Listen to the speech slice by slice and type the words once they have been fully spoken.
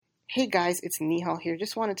Hey guys, it's Nihal here.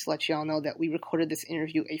 Just wanted to let y'all know that we recorded this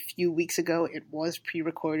interview a few weeks ago. It was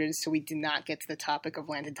pre-recorded, so we did not get to the topic of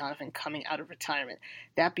Landon Donovan coming out of retirement.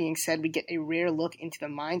 That being said, we get a rare look into the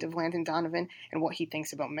mind of Landon Donovan and what he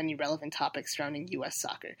thinks about many relevant topics surrounding U.S.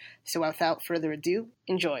 soccer. So without further ado,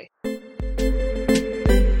 enjoy.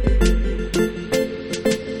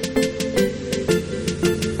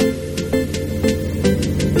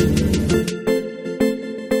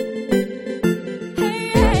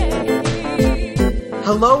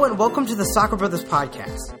 Hello and welcome to the Soccer Brothers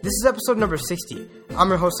Podcast. This is episode number 60. I'm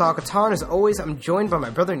your host, Sal Qatar, and as always, I'm joined by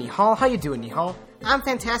my brother, Nihal. How you doing, Nihal? I'm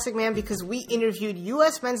fantastic, man, because we interviewed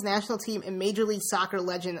U.S. men's national team and Major League Soccer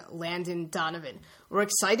legend Landon Donovan. We're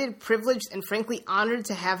excited, privileged, and frankly honored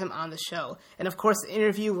to have him on the show. And of course, the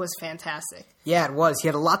interview was fantastic. Yeah, it was. He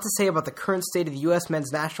had a lot to say about the current state of the U.S.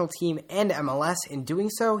 men's national team and MLS. In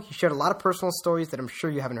doing so, he shared a lot of personal stories that I'm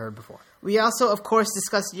sure you haven't heard before. We also, of course,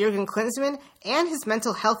 discussed Jurgen Klinsmann and his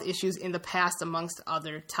mental health issues in the past, amongst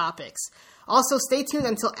other topics. Also, stay tuned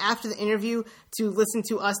until after the interview to listen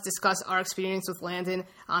to us discuss our experience with Landon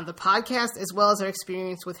on the podcast, as well as our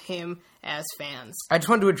experience with him as fans. I just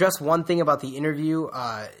wanted to address one thing about the interview.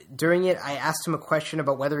 During it, I asked him a question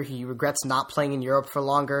about whether he regrets not playing in Europe for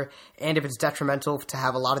longer, and if it's detrimental to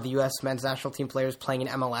have a lot of the U.S. men's national team players playing in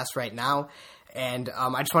MLS right now. And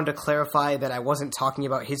I just wanted to clarify that I wasn't talking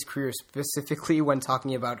about his career specifically when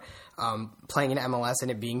talking about playing in MLS and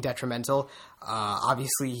it being detrimental.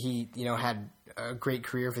 Obviously, he had a great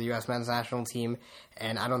career for the U.S. men's national team,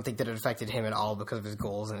 and I don't think that it affected him at all because of his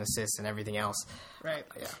goals and assists and everything else. Right.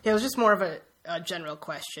 Yeah, it was just more of a general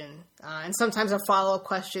question. And sometimes our follow-up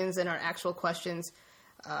questions and our actual questions,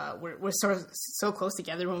 we're sort of so close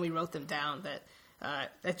together when we wrote them down that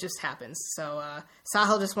that just happens. So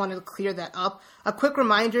Sahil just wanted to clear that up. A quick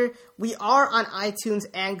reminder, we are on iTunes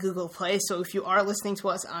and Google Play, so if you are listening to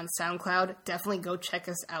us on SoundCloud, definitely go check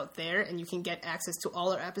us out there, and you can get access to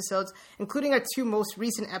all our episodes, including our two most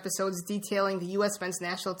recent episodes detailing the U.S. men's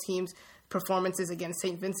national team's performances against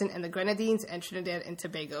St. Vincent and the Grenadines and Trinidad and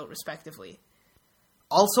Tobago, respectively.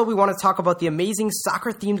 Also, we want to talk about the amazing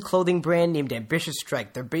soccer-themed clothing brand named Ambitious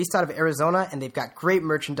Strike. They're based out of Arizona, and they've got great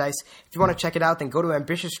merchandise. If you want to check it out, then go to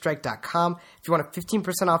ambitiousstrike.com. If you want a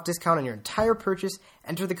 15% off discount on your entire purchase,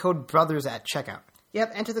 enter the code BROTHERS at checkout.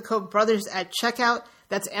 Yep, enter the code BROTHERS at checkout.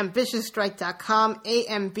 That's ambitiousstrike.com,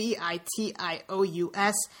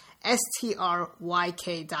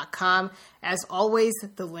 AMBITIOUSSTRYK.com. As always,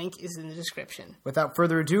 the link is in the description. Without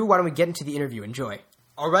further ado, why don't we get into the interview? Enjoy.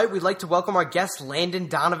 All right, we'd like to welcome our guest, Landon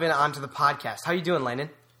Donovan, onto the podcast. How are you doing, Landon?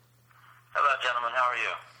 Hello, gentlemen. How are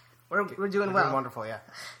you? We're doing well. Doing wonderful, yeah.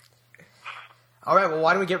 All right, well,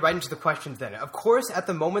 why don't we get right into the questions then? Of course, at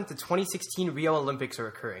the moment, the 2016 Rio Olympics are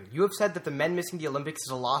occurring. You have said that the men missing the Olympics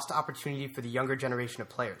is a lost opportunity for the younger generation of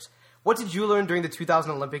players. What did you learn during the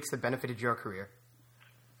 2000 Olympics that benefited your career?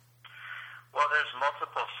 Well, there's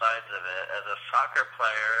multiple sides of it. As a soccer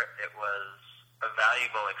player, it was a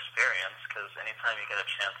valuable experience because anytime you get a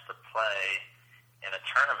chance to play in a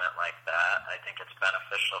tournament like that, I think it's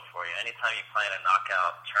beneficial for you. Anytime you play in a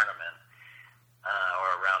knockout tournament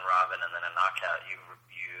or a round robin and then a knockout, you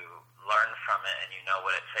learn from it and you know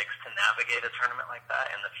what it takes to navigate a tournament like that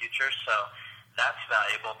in the future. So that's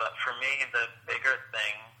valuable. But for me, the bigger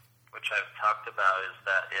thing, which I've talked about, is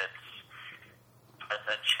that it's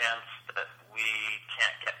a chance that we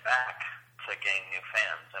can't get back to gain new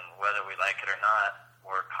fans, and whether we like it or not,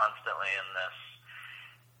 we're constantly in this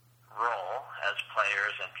role as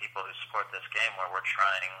players and people who support this game where we're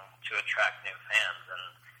trying to attract new fans.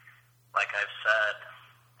 And like I've said,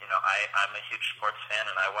 I'm a huge sports fan,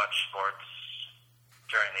 and I watch sports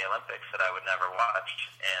during the Olympics that I would never watch,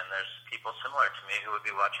 and there's people similar to me who would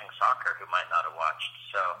be watching soccer who might not have watched.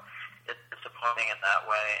 So it's disappointing in that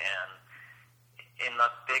way, and in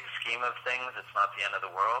the big scheme of things, it's not the end of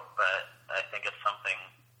the world, but I think it's something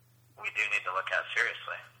we do need to look at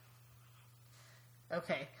seriously.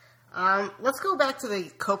 Okay. Let's go back to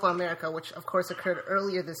the Copa America, which, of course, occurred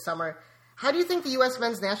earlier this summer. How do you think the U.S.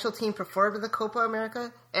 men's national team performed in the Copa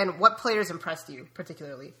America, and what players impressed you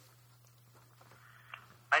particularly?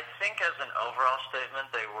 I think as an overall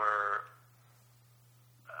statement, they were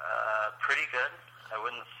pretty good. I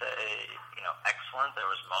wouldn't say, excellent. There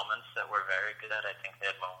was moments that were very good. I think they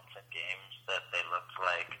had moments in games that they looked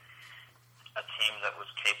like a team that was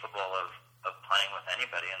capable of playing with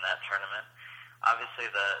anybody in that tournament. Obviously,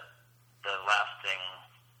 the lasting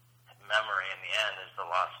memory in the end is the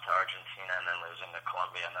loss to Argentina and then losing to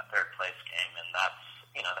Colombia in the third place game, and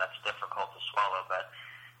that's difficult to swallow. But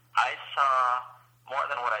I saw more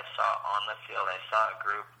than what I saw on the field. I saw a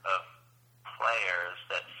group of players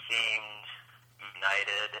that seemed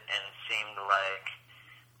united and seemed like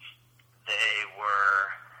they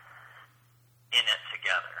were in it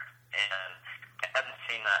together. And I hadn't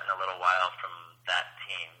seen that in a little while from that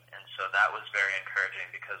team. And so that was very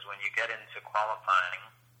encouraging, because when you get into qualifying,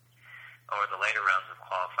 or the later rounds of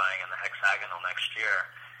qualifying in the hexagonal next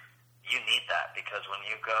year, you need that, because when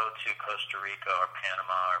you go to Costa Rica or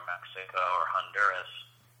Panama or Mexico or Honduras,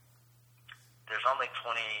 there's only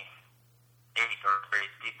 28 or 30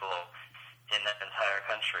 people in that entire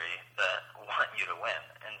country that want you to win.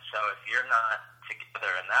 And so if you're not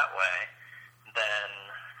together in that way, then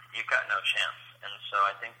you've got no chance. And so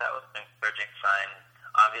I think that was an encouraging sign.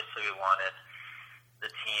 Obviously, we wanted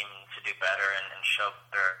the team to do better and show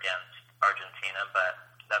better against Argentina, but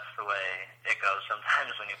that's the way it goes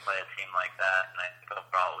sometimes when you play a team like that. And I think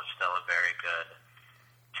overall it was still a very good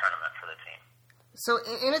tournament for the team. So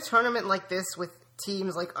in a tournament like this with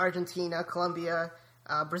teams like Argentina, Colombia,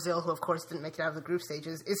 Brazil, who of course didn't make it out of the group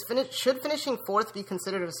stages, should finishing fourth be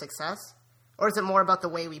considered a success? Or is it more about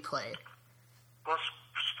the way we play? Well,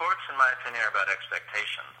 sports, in my opinion, are about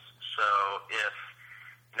expectations. So if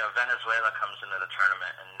Venezuela comes into the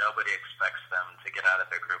tournament and nobody expects them to get out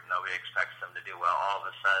of their group, nobody expects them to do well, all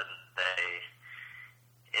of a sudden they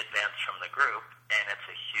advance from the group, and it's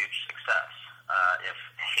a huge success. If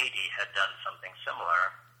Haiti had done something similar,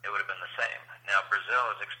 it would have been the same. Now,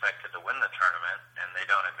 Brazil is expected to win the tournament, and they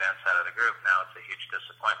don't advance out of the group. Now it's a huge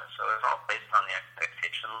disappointment. So it's all based on the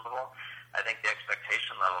expectation level. I think the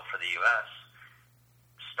expectation level for the U.S.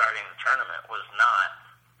 starting the tournament was not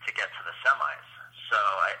to get to the semis. So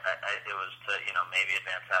it was to, maybe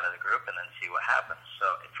advance out of the group and then see what happens. So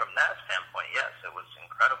from that standpoint, yes, it was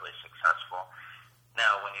incredibly successful.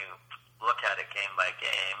 Now, when you look at it game by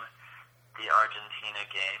game, the Argentina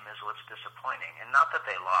game is what's disappointing. And not that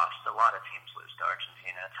they lost. A lot of teams lose to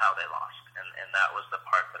Argentina. It's how they lost. And that was the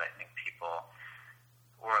part that I think people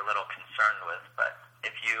were a little concerned with. But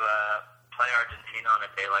if you play Argentina on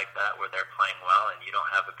a day like that where they're playing well and you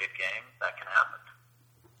don't have a good game, that can happen.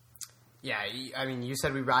 Yeah, I mean, you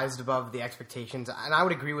said we rised above the expectations, and I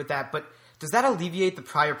would agree with that, but does that alleviate the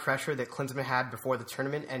prior pressure that Klinsmann had before the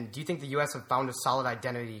tournament, and do you think the U.S. have found a solid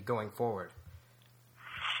identity going forward?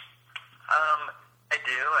 I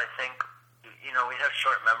do. I think, we have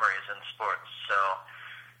short memories in sports, so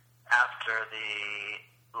after the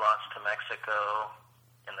loss to Mexico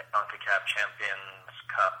in the CONCACAF Champions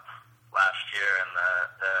Cup last year and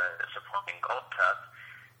the disappointing Gold Cup,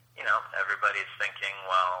 everybody's thinking,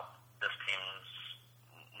 well, this team's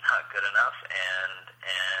not good enough, and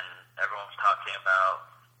everyone's talking about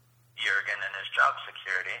Jurgen and his job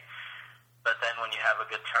security. But then when you have a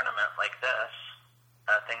good tournament like this,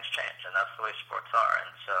 things change, and that's the way sports are.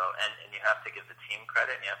 And so, and you have to give the team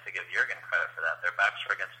credit, and you have to give Jurgen credit for that. Their backs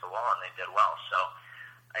were against the wall, and they did well. So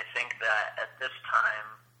I think that at this time,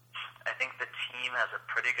 I think the team has a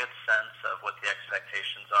pretty good sense of what the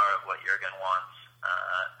expectations are of what Jurgen wants.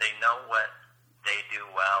 They know what they do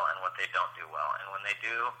well and what they don't do well. And when they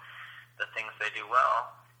do the things they do well,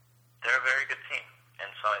 they're a very good team. And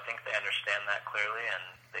so I think they understand that clearly, and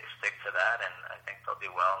they stick to that, and I think they'll do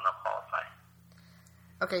well and they'll qualify.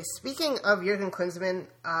 Okay, speaking of Jurgen Klinsmann,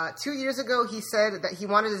 2 years ago he said that he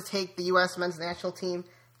wanted to take the U.S. men's national team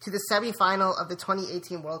to the semifinal of the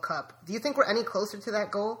 2018 World Cup. Do you think we're any closer to that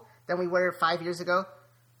goal than we were 5 years ago?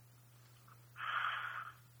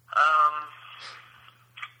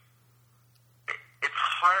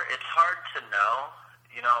 It's hard to know.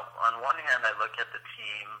 On one hand, I look at the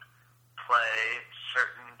team play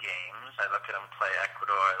certain games. I look at them play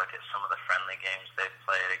Ecuador. I look at some of the friendly games they've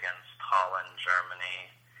played against Holland,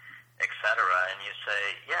 Germany, etc. And you say,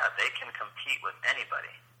 yeah, they can compete with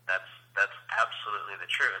anybody. That's absolutely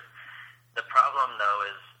the truth. The problem, though,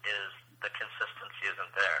 is the consistency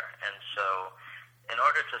isn't there. And so in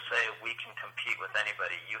order to say we can compete with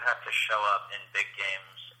anybody, you have to show up in big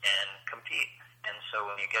games and compete. And so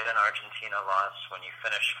when you get an Argentina loss, when you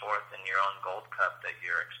finish fourth in your own Gold Cup that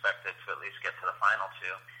you're expected to at least get to the final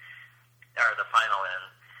in,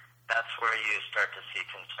 that's where you start to see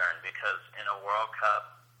concern, because in a World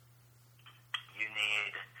Cup, you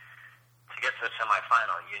need, to get to a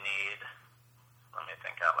semifinal, let me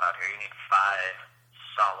think out loud here, you need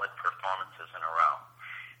 5 solid performances in a row.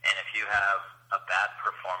 And if you have a bad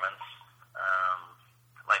performance,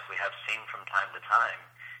 like we have seen from time to time,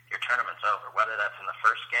 your tournament's over. Whether that's in the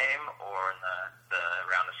first game or in the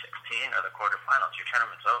round of 16 or the quarterfinals, your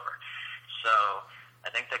tournament's over. So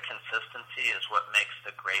I think the consistency is what makes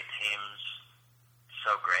the great teams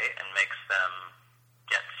so great and makes them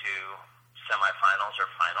get to semifinals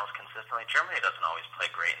or finals consistently. Germany doesn't always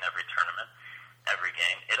play great in every tournament, every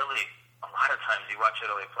game. Italy, a lot of times you watch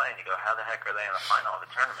Italy play and you go, how the heck are they in the final of the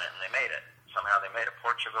tournament? And they made it. Somehow they made it.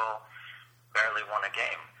 Portugal barely won a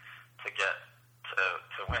game to get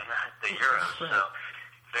to win the Euros. So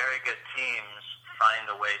very good teams find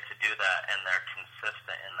a way to do that, and they're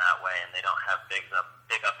consistent in that way, and they don't have big up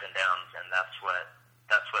and downs, and that's what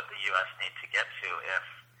the U.S. need to get to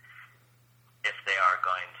if they are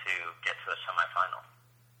going to get to a semifinal.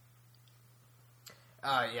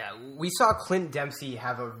 Yeah, we saw Clint Dempsey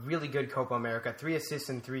have a really good Copa America, 3 assists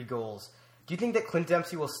and 3 goals. Do you think that Clint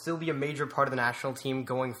Dempsey will still be a major part of the national team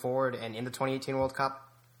going forward and in the 2018 World Cup?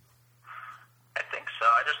 I think so.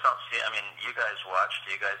 I just don't see, you guys watch.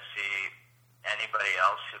 Do you guys see anybody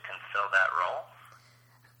else who can fill that role?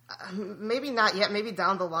 Maybe not yet. Maybe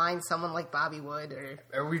down the line, someone like Bobby Wood.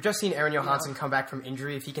 Or we've just seen Aaron Johansson come back from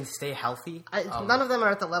injury. If he can stay healthy. None of them are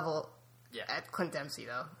at the level at Clint Dempsey,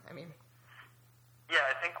 though. Yeah,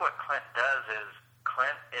 I think what Clint does is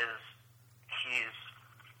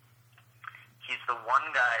he's the one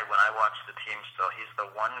guy, when I watch the team still, he's the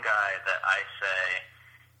one guy that I say,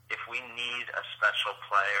 if we need a special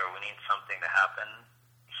play or we need something to happen,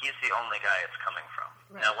 he's the only guy it's coming from.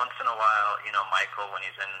 Right. Now, once in a while, Michael, when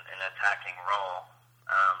he's in an attacking role,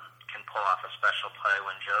 can pull off a special play.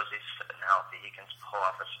 When Josie's fit and healthy, he can pull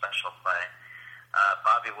off a special play.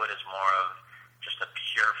 Bobby Wood is more of just a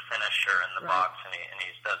pure finisher in the box, and he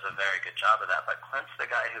does a very good job of that. But Clint's the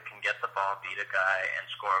guy who can get the ball, beat a guy, and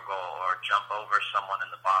score a goal, or jump over someone in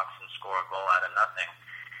the box and score a goal out of nothing.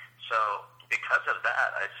 So because of that,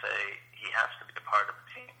 I say he has to be a part of the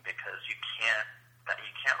team, because you can't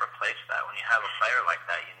replace that. When you have a player like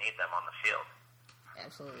that, you need them on the field.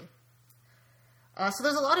 Absolutely. So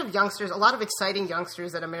there's a lot of youngsters, a lot of exciting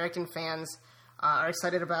youngsters that American fans are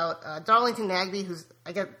excited about. Darlington Nagbe, who's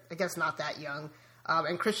I guess not that young,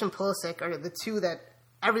 and Christian Pulisic are the two that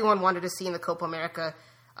everyone wanted to see in the Copa America.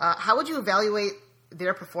 How would you evaluate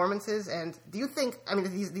their performances? And do you think,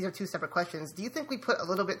 these are two separate questions, do you think we put a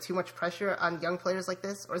little bit too much pressure on young players like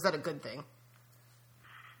this, or is that a good thing?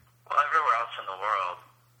 Well, everywhere else in the world,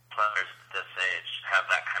 players this age have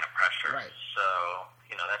that kind of pressure. Right. So,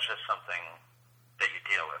 that's just something that you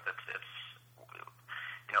deal with. It's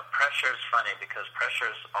pressure is funny because pressure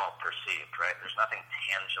is all perceived, right? There's nothing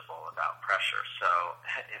tangible about pressure. So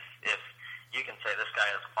if you can say this guy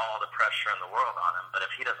has all the pressure in the world on him, but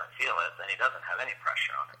if he doesn't feel it, then he doesn't have any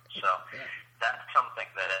pressure on him. So that's something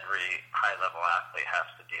that every high-level athlete has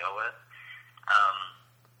to deal with.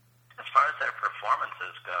 As far as their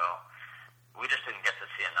performances go, we just didn't get to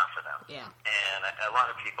see enough of them. Yeah. And a lot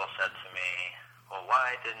of people said to me, well,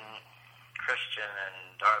 why didn't Christian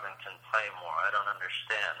and Darlington play more? I don't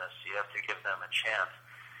understand this. You have to give them a chance.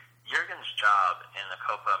 Jurgen's job in the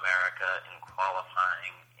Copa America, in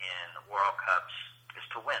qualifying, in World Cups, is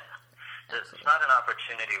to win. Absolutely. It's not an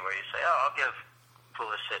opportunity where you say, I'll give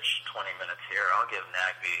Pulisic 20 minutes here, I'll give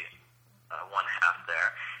Nagbe one half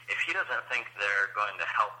there. If he doesn't think they're going to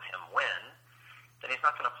help him win, then he's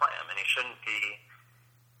not going to play him, and he shouldn't be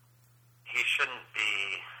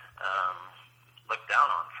looked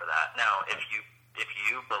down on for that. Now, if you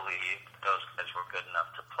believe those guys were good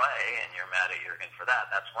enough to play and you're mad at Jurgen for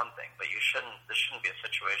that, that's one thing. But this shouldn't be a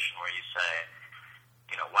situation where you say,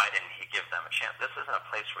 why didn't he give them a chance? This isn't a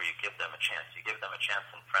place where you give them a chance. You give them a chance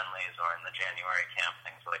in friendlies or in the January camp,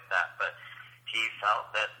 things like that. But he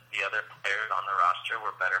felt that the other players on the roster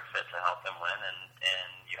were better fit to help him win, and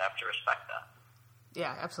you have to respect that.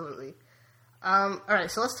 Yeah, absolutely. All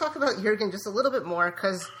right, so let's talk about Jurgen just a little bit more,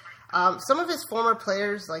 because some of his former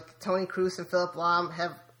players, like Toni Kroos and Philipp Lahm,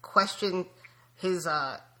 have questioned his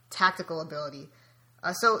tactical ability.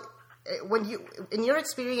 So, in your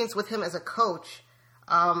experience with him as a coach,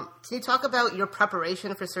 can you talk about your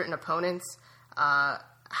preparation for certain opponents?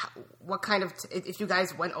 What kind of, if you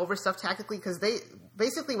guys went over stuff tactically? Because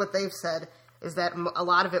basically what they've said is that a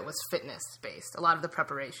lot of it was fitness based, a lot of the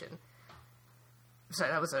preparation. Sorry,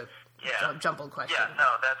 that was a jumbled question. Yeah, no,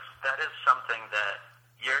 that is something that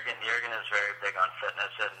Jurgen is very big on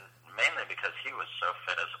fitness, and mainly because he was so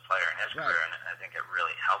fit as a player in his career, and I think it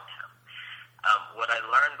really helped him. What I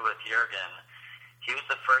learned with Jurgen, he was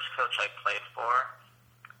the first coach I played for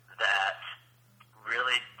that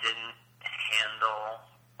really didn't handle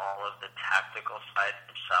all of the tactical side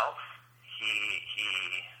himself.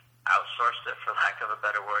 He outsourced it, for lack of a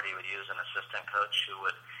better word. He would use an assistant coach who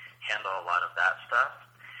would handle a lot of that stuff.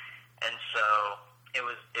 And so it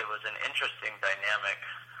was an interesting dynamic,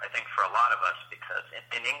 I think, for a lot of us, because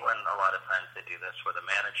in England a lot of times they do this where the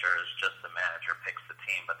manager is just the manager, picks the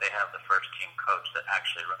team, but they have the first team coach that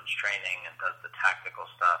actually runs training and does the tactical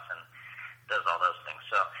stuff and does all those things.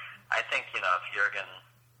 So I think, if Jurgen,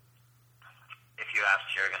 if you asked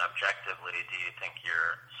Jurgen objectively, do you think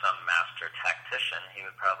you're some master tactician, he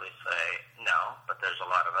would probably say no, but there's a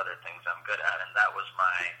lot of other things I'm good at, and that was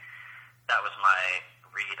my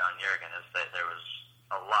read on Jurgen, is that there was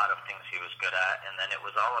a lot of things he was good at, and then it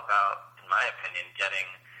was all about, in my opinion, getting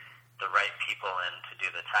the right people in to do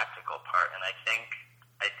the tactical part, and I think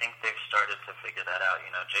they've started to figure that out.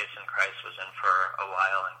 You know, Jason Kreis was in for a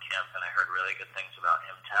while in camp, and I heard really good things about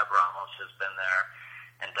him. Tab Ramos has been there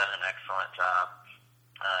and done an excellent job.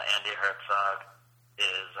 Andy Herzog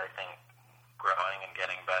is, I think, growing and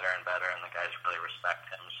getting better and better, and the guys really respect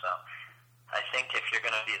him. So I think if you're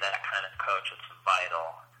going to be that kind of coach, it's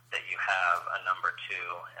vital that you have a number 2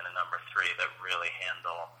 and a number 3 that really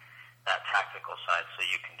handle that tactical side so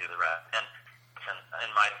you can do the rest. And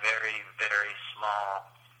in my very, very small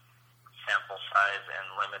sample size and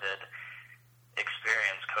limited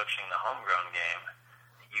experience coaching the homegrown game,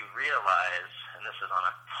 you realize, and this is on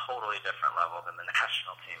a totally different level than the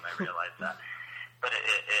national team, I realize that, but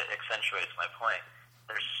it accentuates my point.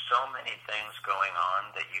 There's so many things going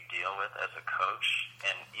on that you deal with as a coach,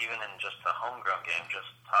 and even in just the homegrown game, just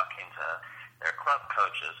talking to their club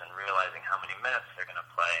coaches and realizing how many minutes they're going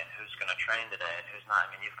to play and who's going to train today and who's not.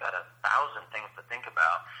 I mean, you've got 1,000 things to think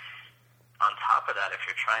about. On top of that, if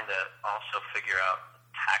you're trying to also figure out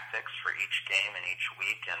tactics for each game and each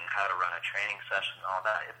week and how to run a training session and all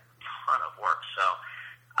that, it's a ton of work. So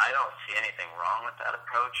I don't see anything wrong with that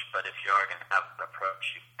approach, but if you are going to have an approach,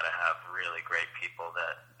 you've got to have really great people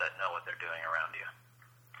that know what they're doing around you.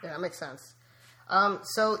 Yeah, that makes sense.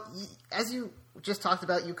 So as you just talked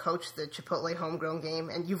about, you coached the Chipotle homegrown game,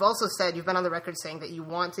 and you've also said, you've been on the record saying that you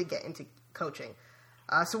want to get into coaching.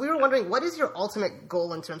 So we were wondering, what is your ultimate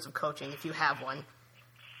goal in terms of coaching, if you have one?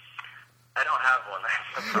 I don't have one. That's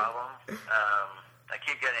the problem. I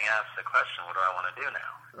keep getting asked the question, what do I want to do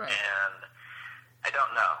now? Right. And I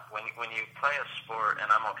don't know. When you play a sport, and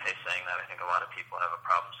I'm okay saying that, I think a lot of people have a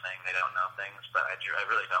problem saying they don't know things, but I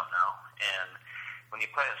really don't know. And when you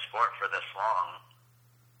play a sport for this long,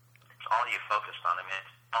 it's all you focused on. I mean,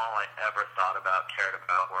 it's all I ever thought about, cared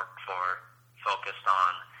about, worked for, focused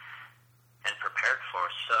on, and prepared for.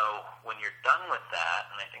 So when you're done with that,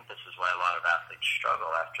 and I think this is why a lot of athletes struggle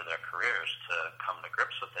after their careers to come to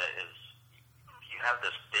grips with it, is you have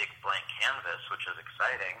this big blank canvas, which is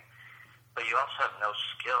exciting, but you also have no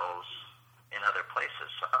skills in other places.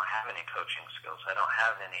 So I don't have any coaching skills. I don't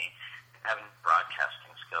have any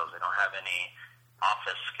broadcasting skills. I don't have any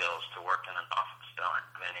office skills to work in an office. I don't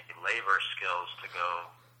have any labor skills to go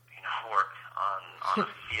work on a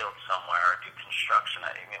field somewhere or do construction.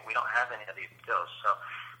 I mean, we don't have any of these skills. So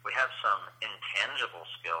we have some intangible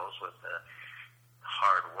skills with the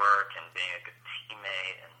hard work and being a good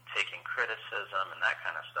teammate and taking criticism and that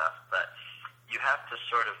kind of stuff. But you have to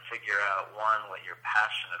sort of figure out, one, what you're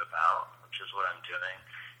passionate about, which is what I'm doing,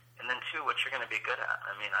 and then two, what you're going to be good at.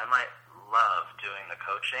 I mean, I might love doing the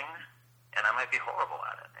coaching, and I might be horrible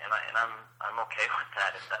at it. And I'm okay with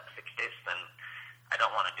that. If that's the case, then I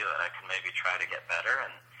don't want to do it. I can maybe try to get better,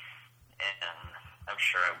 and I'm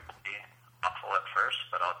sure I will be awful at first,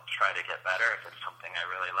 but I'll try to get better if it's something I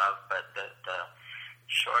really love. But the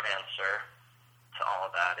short answer to all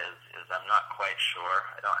of that is I'm not quite sure.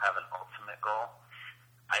 I don't have an ultimate goal.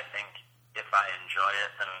 I think if I enjoy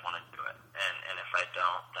it, then I want to do it. And if I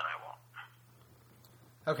don't, then I won't.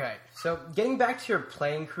 Okay, so getting back to your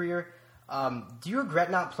playing career, do you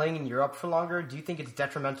regret not playing in Europe for longer? Do you think it's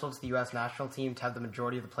detrimental to the U.S. national team to have the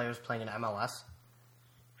majority of the players playing in MLS?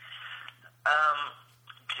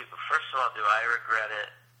 First of all, do I regret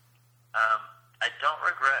it? I don't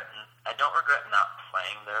regret not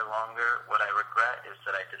playing there longer. What I regret is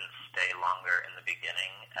that I didn't stay longer in the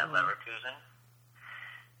beginning at Leverkusen.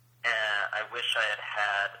 And I wish I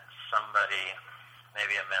had somebody,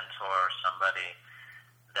 maybe a mentor or somebody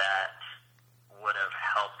that would have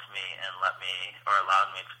helped me and allowed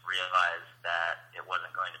me to realize that it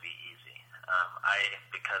wasn't going to be easy.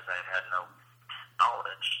 Because I had no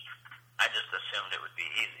knowledge, I just assumed it would be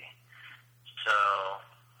easy. So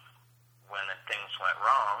when things went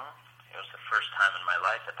wrong, it was the first time in my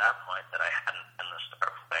life at that point that I hadn't been the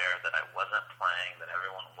star player, that I wasn't playing, that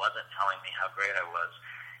everyone wasn't telling me how great I was,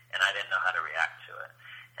 and I didn't know how to react to it.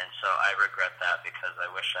 And so I regret that because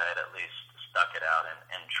I wish I had at least stuck it out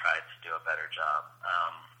and tried to do a better job.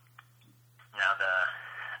 Now the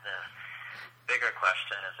bigger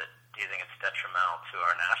question is, do you think it's detrimental to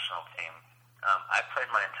our national team? I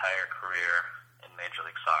played my entire career in Major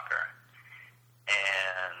League Soccer,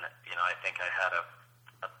 and I think I had a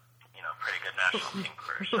pretty good national team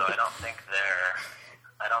career. So I don't think they're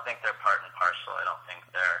part and parcel. I don't think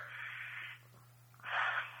they're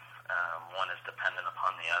one is dependent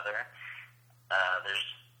upon the other.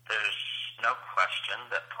 There's no question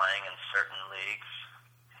that playing in certain leagues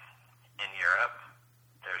in Europe,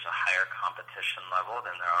 there's a higher competition level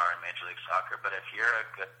than there are in Major League Soccer. But if you're a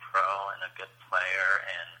good pro and a good player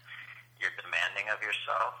and you're demanding of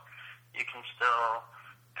yourself, you can still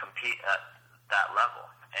compete at that level.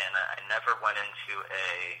 And I never went into a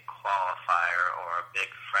qualifier or a big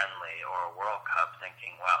friendly or a World Cup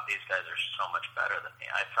thinking, wow, these guys are so much better than me.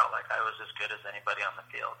 I felt like I was as good as anybody on the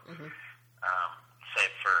field,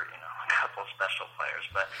 save for, a couple special players.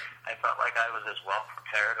 But I felt like I was as well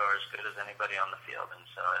prepared or as good as anybody on the field. And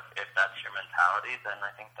so if that's your mentality, then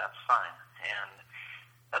I think that's fine. And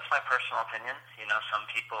that's my personal opinion. Some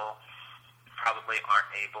people probably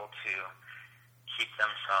aren't able to keep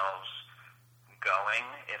themselves going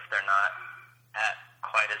if they're not at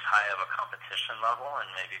quite as high of a competition level, and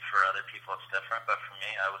maybe for other people it's different, but for me,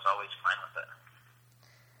 I was always fine with it.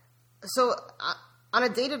 So, on a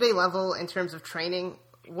day-to-day level, in terms of training,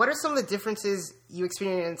 what are some of the differences you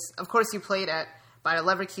experience? Of course, you played at Bayer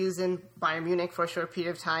Leverkusen, Bayern Munich for a short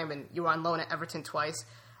period of time, and you were on loan at Everton twice.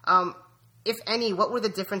 If any, what were the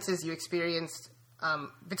differences you experienced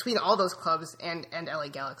between all those clubs and LA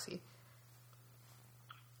Galaxy?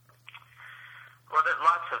 Well, there's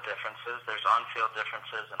lots of differences. There's on-field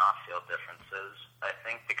differences and off-field differences. I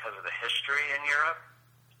think because of the history in Europe,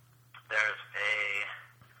 there's a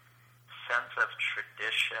sense of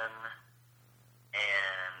tradition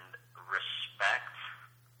and respect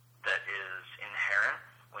that is inherent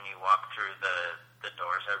when you walk through the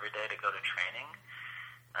doors every day to go to training.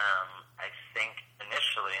 I think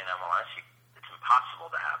initially in MLS, it's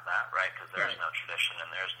impossible to have that, right? Because there's no tradition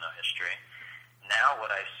and there's no history. Now what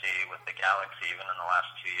I see with the Galaxy, even in the last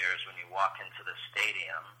 2 years, when you walk into the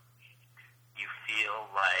stadium, you feel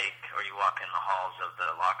like, or you walk in the halls of the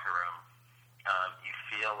locker room, you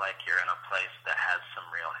feel like you're in a place that has some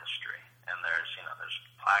real history. And there's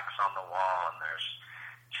plaques on the wall, and there's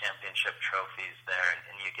championship trophies there,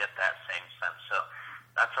 and you get that same sense. So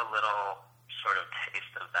that's a little sort of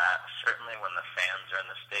taste of that. Certainly when the fans are in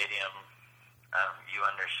the stadium, you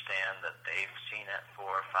understand that they've seen it 4,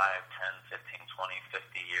 5, 10, 15, 20,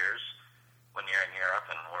 50 years when you're in Europe,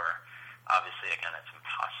 and we're obviously, again, it's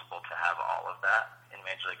impossible to have all of that in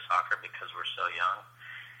Major League Soccer because we're so young.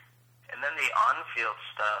 And then the on-field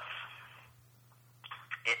stuff,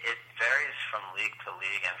 it varies from league to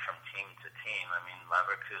league and from team to team. I mean,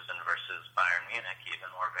 Leverkusen versus Bayern Munich even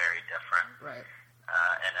were very different. Right.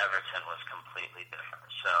 And Everton was completely different.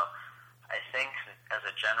 So I think, as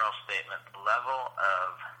a general statement, the level of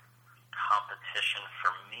competition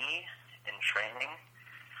for me in training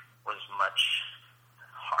was much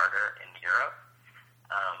harder in Europe.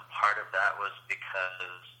 Part of that was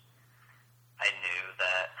because I knew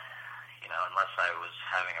that, unless I was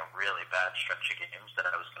having a really bad stretch of games, that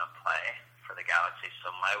I was going to play for the Galaxy.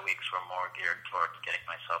 So my weeks were more geared towards getting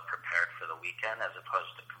myself prepared for the weekend as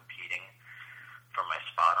opposed to competing for my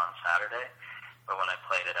spot on Saturday. But when I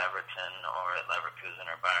played at Everton or at Leverkusen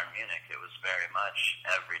or Bayern Munich, it was very much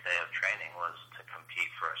every day of training was to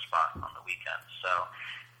compete for a spot on the weekend. So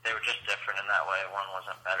they were just different in that way. One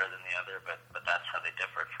wasn't better than the other, but that's how they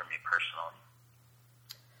differed for me personally.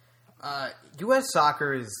 U.S. soccer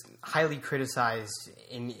is highly criticized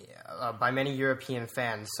by many European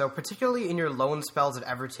fans. So particularly in your loan spells at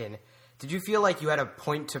Everton, did you feel like you had a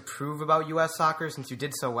point to prove about U.S. soccer since you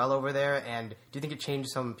did so well over there? And do you think it changed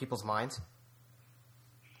some people's minds?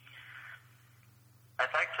 I'd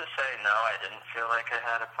like to say no, I didn't feel like I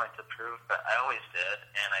had a point to prove, but I always did,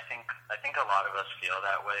 and I think a lot of us feel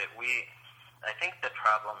that way. I think the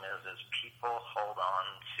problem is people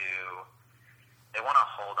they want to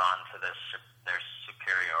hold on to their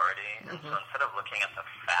superiority, and so instead of looking at the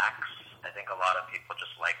facts, I think a lot of people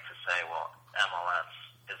just like to say, well, MLS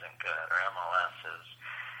isn't good, or MLS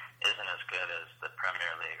isn't as good as the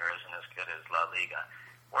Premier League, or isn't as good as La Liga.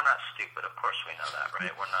 We're not stupid, of course we know that,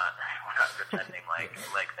 right? We're not pretending like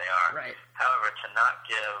they are. Right. However, to not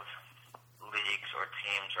give leagues or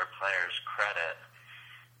teams or players credit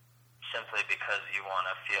simply because you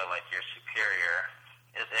want to feel like you're superior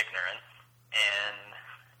is ignorant,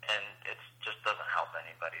 and it just doesn't help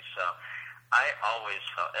anybody. So I always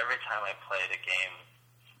felt, every time I played a game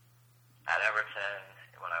at Everton,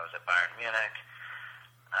 when I was at Bayern Munich,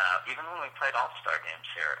 even when we played all-star games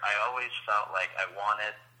here, I always felt like I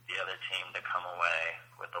wanted the other team to come away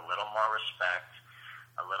with a little more respect,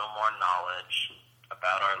 a little more knowledge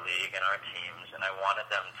about our league and our teams, and I wanted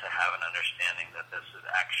them to have an understanding that this is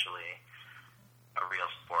actually a real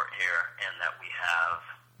sport here and that we have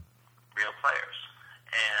real players.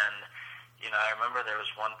 And, I remember there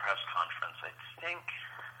was one press conference,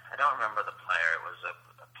 I don't remember the player, it was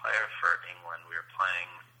a player for England. We were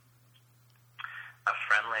playing a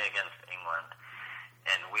friendly against England,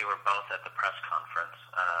 and we were both at the press conference.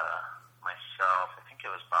 Myself, I think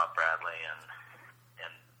it was Bob Bradley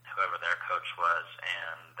and whoever their coach was,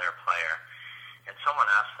 and their player. And someone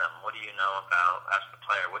asked them, asked the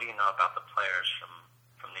player, what do you know about the players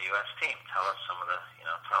from the U.S. team? Tell us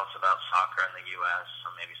tell us about soccer in the U.S.,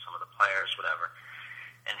 maybe some of the players, whatever.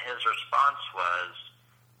 And his response was,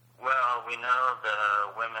 well, we know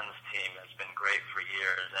the women's team has been great for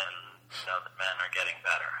years, and the men are getting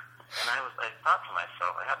better. And I thought to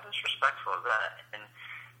myself, how disrespectful is that?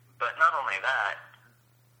 But not only that,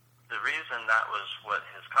 the reason that was what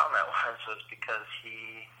his comment was because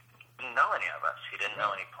he didn't know any of us. He didn't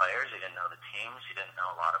know any players. He didn't know the teams. He didn't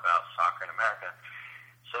know a lot about soccer in America.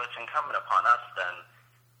 So it's incumbent upon us then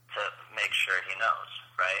to make sure he knows,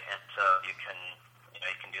 right? And so you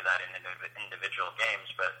can do that in individual games,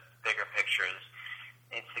 but bigger pictures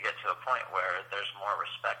needs to get to a point where there's more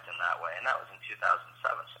respect in that way. And that was in 2007,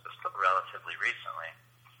 so it was still relatively recently.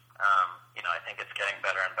 I think it's getting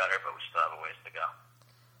better and better, but we still have a ways to go.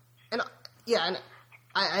 And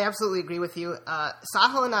I absolutely agree with you.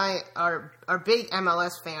 Sahil and I are big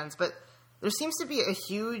MLS fans, but there seems to be a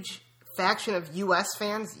huge faction of U.S.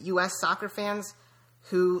 fans, U.S. soccer fans,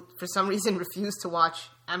 who for some reason refuse to watch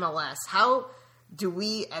MLS. How do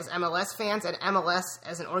we, as MLS fans and MLS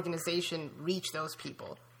as an organization, reach those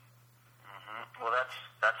people? Mm-hmm. Well,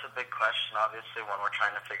 that's a big question, obviously, one we're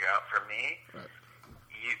trying to figure out. For me, right.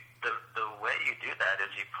 The way you do that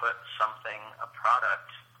is you put a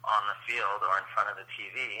product on the field or in front of the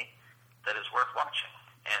TV that is worth watching.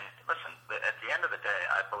 And listen, at the end of the day,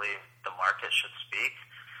 I believe the market should speak.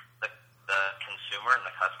 The consumer and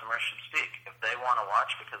the customer should speak. If they want to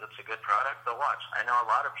watch because it's a good product, they'll watch. I know a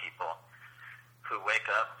lot of people who wake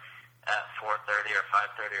up at 4:30 or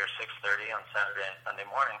 5:30 or 6:30 on Saturday and Sunday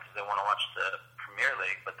morning because they want to watch the Premier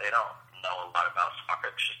League, but they don't know a lot about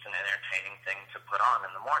soccer. It's just an entertaining thing to put on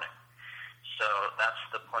in the morning. So that's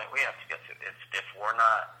the point we have to get to. If we're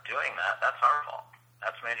not doing that, that's our fault.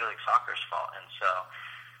 That's Major League Soccer's fault. And so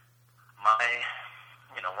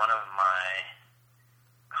one of my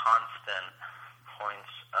constant points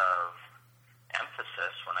of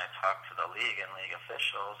emphasis when I talk to the league and league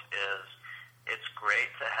officials is it's great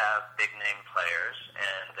to have big-name players,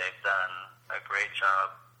 and they've done a great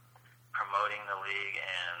job promoting the league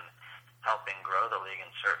and helping grow the league in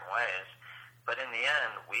certain ways. But in the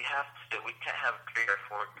end, we can't have 3 or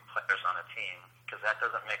 4 good players on a team because that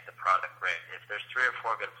doesn't make the product great. If there's 3 or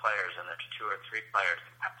 4 good players and there's 2 or 3 players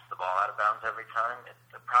who pass the ball out of bounds every time,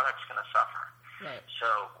 the product's going to suffer. Right.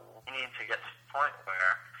 So we need to get to the point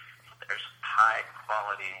where there's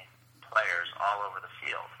high-quality players all over the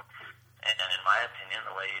field. And in my opinion,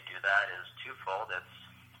 the way you do that is twofold. It's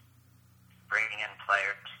bringing in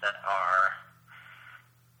players that are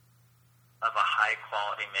of a high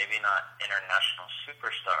quality, maybe not international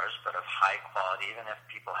superstars, but of high quality, even if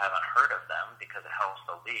people haven't heard of them, because it helps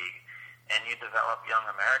the league. And you develop young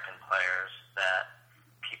American players that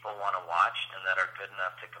people want to watch and that are good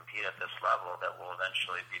enough to compete at this level that will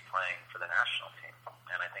eventually be playing for the national team.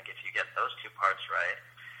 And I think if you get those 2 parts right,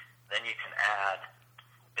 then you can add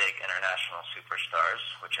big international superstars,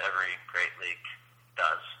 which every great league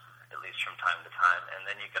does, at least from time to time, and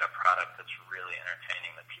then you get a product that's really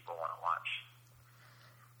entertaining that people want to watch.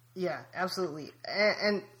 Yeah, absolutely.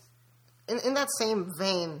 And in that same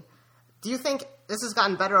vein, do you think, this has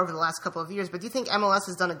gotten better over the last couple of years, but do you think MLS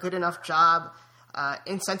has done a good enough job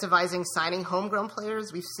incentivizing signing homegrown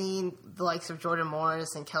players? We've seen the likes of Jordan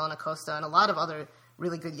Morris and Kellen Acosta and a lot of other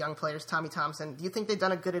really good young players, Tommy Thompson. Do you think they've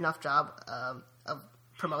done a good enough job of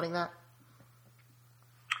promoting that?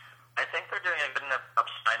 I think they're doing a good enough of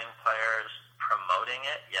signing players, promoting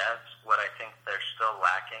it, yes. What I think they're still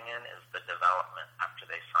lacking in is the development after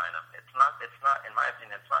they sign them. It's not, in my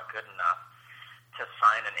opinion, it's not good enough to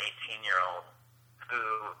sign an 18-year-old who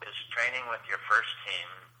is training with your first team,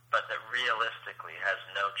 but that realistically has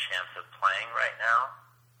no chance of playing right now,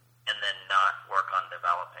 and then not work on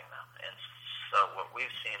developing them. And so what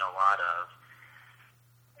we've seen a lot of,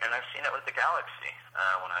 and I've seen it with the Galaxy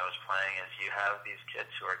when I was playing, is you have these kids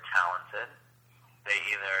who are talented. They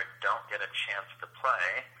either don't get a chance to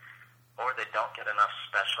play, or they don't get enough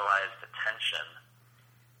specialized attention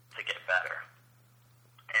to get better.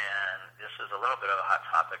 And this is a little bit of a hot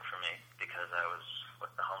topic for me because I was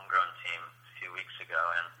with the homegrown team a few weeks ago,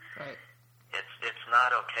 and right. It's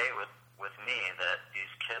not okay with me that these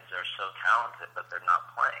kids are so talented but they're not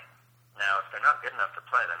playing. Now, if they're not good enough to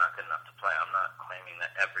play, they're not good enough to play. I'm not claiming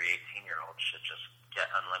that every 18-year-old should just get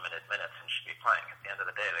unlimited minutes and should be playing. At the end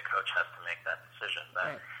of the day, the coach has to make that decision.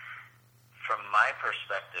 But right. from my my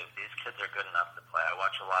perspective, these kids are good enough to play. I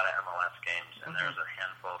watch a lot of MLS games, and there's a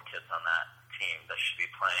handful of kids on that team that should be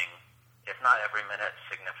playing, if not every minute,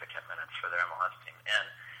 significant minutes for their MLS team. And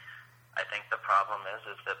I think the problem is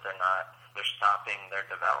that they're stopping their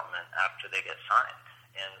development after they get signed.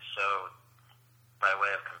 And so, by way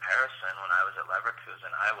of comparison, when I was at Leverkusen,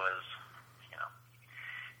 I was,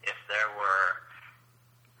 if there were,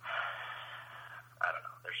 I don't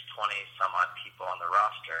know, there's 20 some odd people on the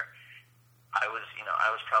roster, I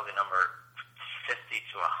was probably number 50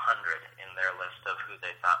 to 100 in their list of who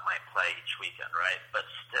they thought might play each weekend, right? But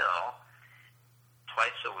still,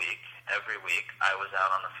 twice a week, every week, I was out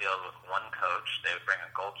on the field with one coach. They would bring a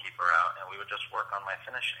goalkeeper out, and we would just work on my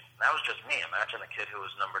finishing. And that was just me. Imagine the kid who was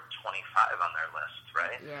number 25 on their list,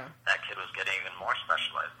 right? Yeah. That kid was getting even more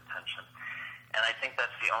specialized attention. And I think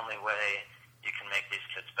that's the only way you can make these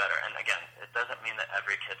kids better. And again, it doesn't mean that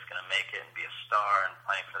every kid's going to make it and be a star and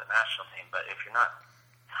playing for the national team, but if you're not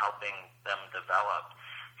helping them develop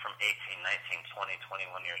from 18, 19, 20,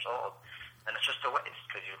 21 years old, then it's just a waste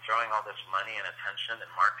because you're throwing all this money and attention and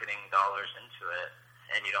marketing dollars into it,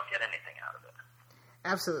 and you don't get anything out of it.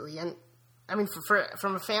 Absolutely. And I mean,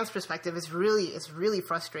 from a fan's perspective, it's really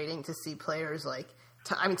frustrating to see players like,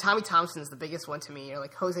 Tommy Thompson's the biggest one to me, or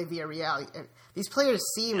like Jose Villarreal. These players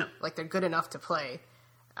seem like they're good enough to play,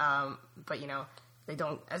 but they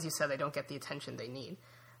don't, as you said, they don't get the attention they need.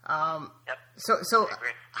 So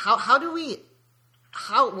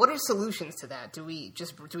what are solutions to that? Do we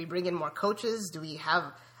bring in more coaches? Do we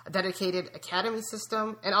have a dedicated academy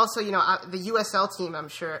system? And also, the USL team, I'm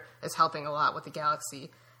sure, is helping a lot with the Galaxy.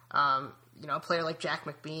 A player like Jack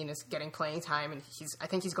McBean is getting playing time, and I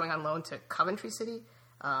think he's going on loan to Coventry City.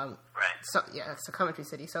 Right. So Coventry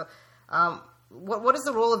City. So, what is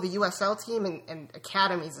the role of the USL team and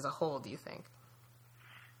academies as a whole, do you think?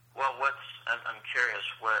 Well, I'm curious,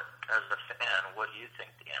 as a fan, what do you think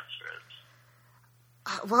the answer is?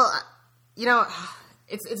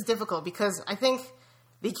 It's difficult because I think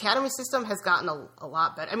the academy system has gotten a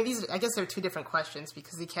lot better. I mean, I guess there are two different questions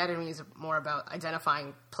because the academy is more about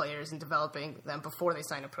identifying players and developing them before they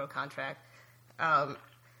sign a pro contract.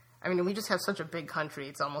 We just have such a big country;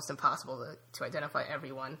 it's almost impossible to identify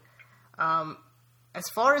everyone. As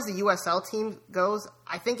far as the USL team goes,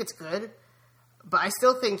 I think it's good, but I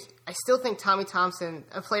still think Tommy Thompson,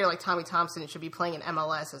 a player like Tommy Thompson, should be playing in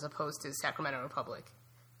MLS as opposed to Sacramento Republic.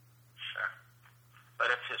 Sure,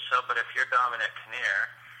 but if you're Dominic Kinnear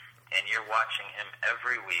and you're watching him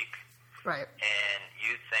every week, right, and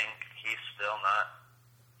you think he's still not,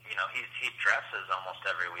 he dresses almost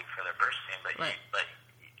every week for the first team, but right.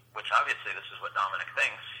 Which obviously this is what Dominic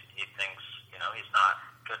thinks. He thinks, he's not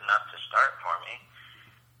good enough to start for me.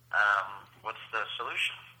 What's the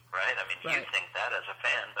solution, right? I mean, right. You think that as a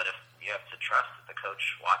fan, but if you have to trust that the coach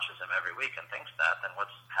watches him every week and thinks that, then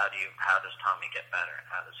how does Tommy get better and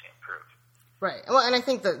how does he improve? Right. Well, and I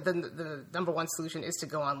think the number one solution is to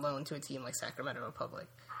go on loan to a team like Sacramento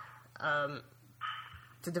Republic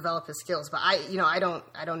to develop his skills. But I don't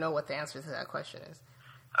know what the answer to that question is.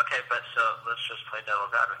 Okay, but so let's just play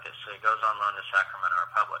devil's advocate. So he goes on loan to Sacramento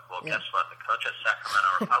Republic. Well, guess what? The coach at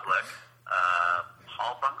Sacramento Republic,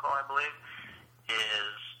 Paul Buckle, I believe,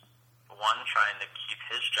 is trying to keep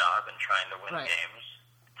his job and trying to win right. games.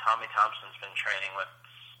 Tommy Thompson's been training with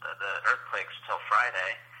the Earthquakes till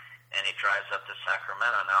Friday, and he drives up to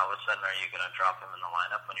Sacramento. Now, all of a sudden, are you going to drop him in the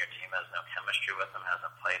lineup when your team has no chemistry with him,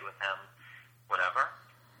 hasn't played with him, whatever?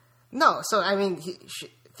 No. So,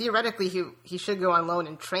 theoretically, he should go on loan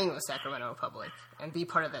and train with Sacramento Republic and be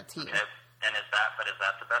part of that team. Okay. And is that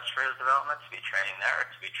the best for his development, to be training there, or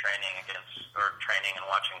to be training and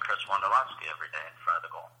watching Chris Wondolowski every day in front of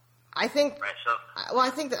the goal? I think. Right. So. I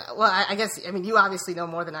guess. You obviously know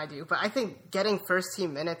more than I do, but I think getting first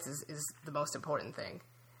team minutes is the most important thing.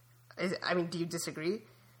 Do you disagree?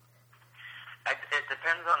 It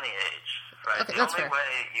depends on the age, right? Okay, the only way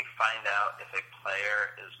you find out if a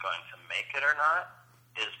player is going to make it or not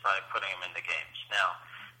is by putting him into games. Now,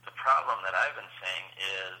 the problem that I've been seeing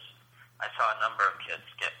is I saw a number of kids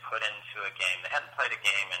get put into a game. They hadn't played a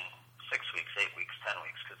game in 6 weeks, 8 weeks, 10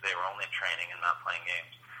 weeks because they were only training and not playing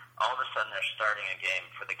games. All of a sudden, they're starting a game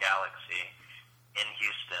for the Galaxy in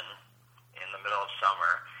Houston in the middle of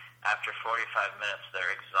summer. After 45 minutes,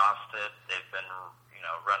 they're exhausted. They've been,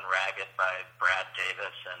 run ragged by Brad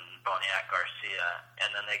Davis and Boniac Garcia,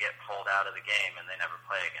 and then they get pulled out of the game and they never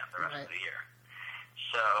play again the rest right. of the year.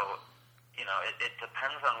 So, it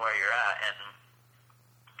depends on where you're at. And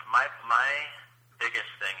my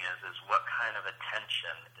biggest thing is what kind of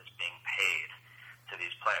attention is being paid to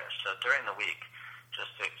these players. So during the week, so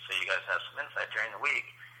you guys have some insight, during the week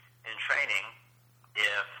in training,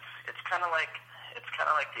 if it's kind of like kind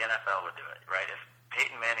of like the NFL would do it, right? If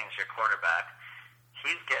Peyton Manning's your quarterback,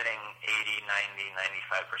 he's getting 80, 90,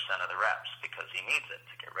 95% of the reps because he needs it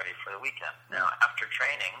to get ready for the weekend. Now, after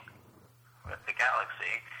training with the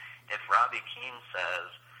Galaxy, if Robbie Keane says,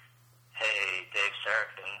 hey, Dave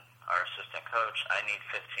Saracen, our assistant coach, I need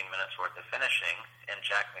 15 minutes worth of finishing, and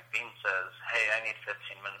Jack McBean says, hey, I need 15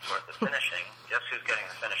 minutes worth of finishing, guess who's getting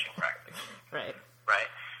the finishing practice? Right. Right?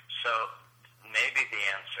 So maybe the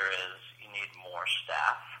answer is you need more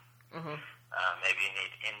staff. Mm-hmm. Maybe you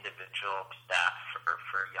need individual staff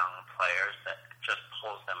for young players that just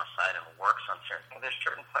pulls them aside and works on certain things. There's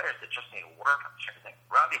certain players that just need work on certain things.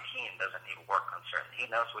 Robbie Keane doesn't need work on certain things.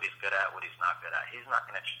 He knows what he's good at, what he's not good at. He's not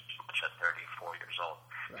going to change much at 34 years old.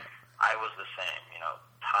 Right. I was the same.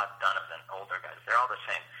 Todd Donovan, older guys, they're all the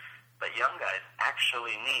same. But young guys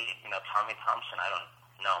actually need, Tommy Thompson, I don't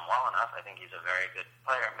know him well enough. I think he's a very good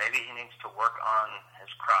player. Maybe he needs to work on his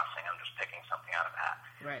crossing. I'm just picking something out of a hat.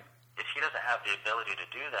 Right. If he doesn't have the ability to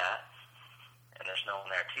do that, and there's no one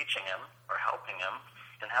there teaching him or helping him,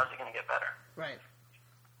 then how's he going to get better? Right.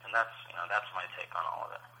 And that's my take on all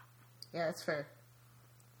of it. Yeah, that's fair.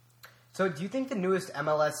 So do you think the newest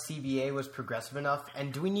MLS CBA was progressive enough,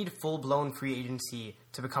 and do we need full-blown free agency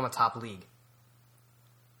to become a top league?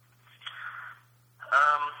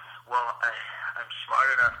 Well, I'm smart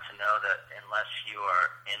enough to know that unless you are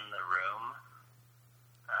in the room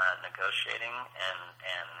negotiating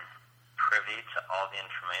and privy to all the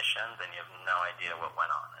information, then you have no idea what went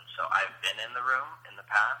on. And so I've been in the room in the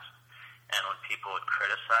past, and when people would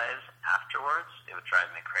criticize afterwards, it would drive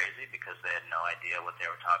me crazy because they had no idea what they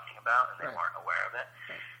were talking about and they weren't aware of it.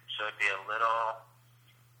 Right. So it'd be a little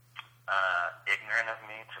ignorant of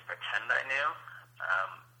me to pretend I knew.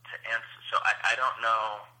 To answer, so I don't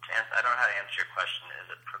know. I don't know how to answer your question.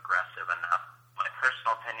 Is it progressive enough? My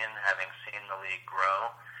personal opinion, having seen the league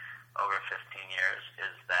grow over 15 years,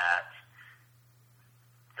 is that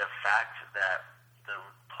the fact that the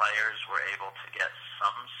players were able to get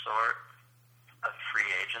some sort of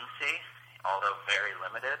free agency, although very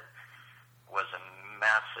limited, was a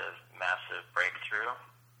massive, massive breakthrough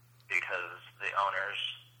because the owners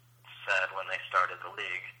said when they started the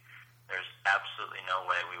league, there's absolutely no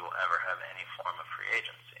way we will ever have any form of free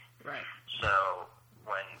agency. Right. So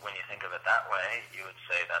when you think of it that way, you would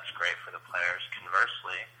say that's great for the players.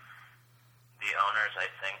 Conversely, the owners,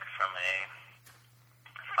 I think, from a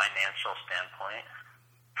financial standpoint,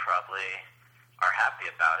 probably are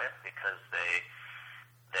happy about it because they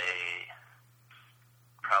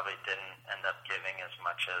probably didn't end up giving as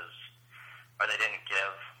much as, or they didn't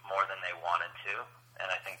give more than they wanted to,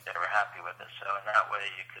 and I think they were happy with it. So in that way,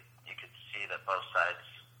 you could see that both sides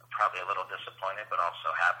are probably a little disappointed, but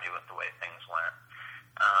also happy with the way things went.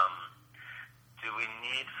 Do we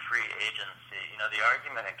need free agency? The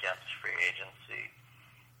argument against free agency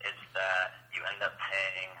is that you end up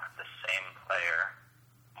paying the same player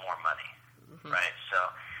more money, right? So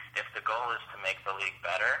if the goal is to make the league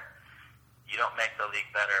better, you don't make the league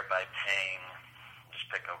better by paying, just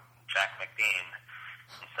pick a Jack McBean,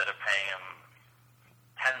 instead of paying him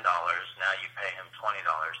 $10, now you pay him $20.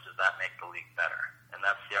 Does that make the league better? And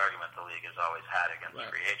that's the argument the league has always had against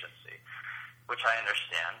free agency, which I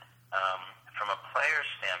understand. From a player's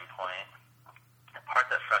standpoint, the part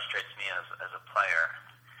that frustrates me as a player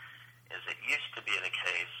is it used to be the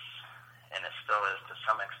case, and it still is to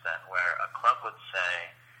some extent, where a club would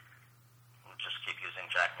say, just keep using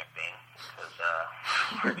Jack McBean, because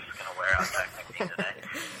we're just going to wear out Jack McBean today.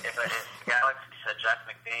 If Galaxy said, Jack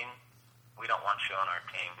McBean, we don't want you on our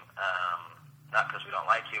team, not because we don't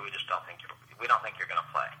like you, we just don't think you're going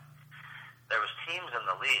to play. There was teams in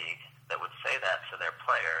the league that would say that to their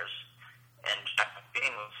players, and Jack McBean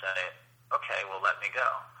would say, okay, well, let me go.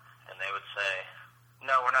 And they would say,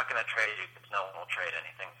 no, we're not going to trade you because no one will trade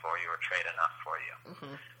anything for you or trade enough for you.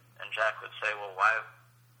 Mm-hmm. And Jack would say, well, why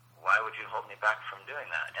would you hold me back from doing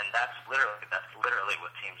that? And that's literally what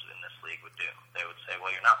teams in this league would do. They would say, well,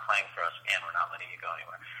 you're not playing for us and we're not letting you go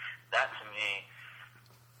anywhere. That, to me,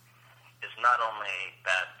 is not only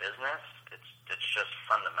bad business, it's just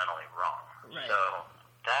fundamentally wrong. Right. So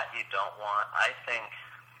that you don't want. I think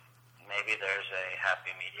maybe there's a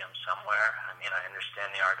happy medium somewhere. I mean, I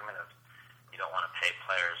understand the argument of you don't want to pay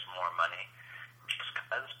players more money just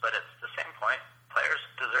because, but it's the same point. Players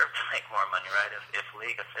deserve to make more money, right? If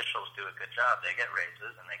league officials do a good job, they get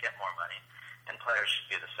raises and they get more money, and players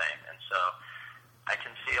should be the same. And so I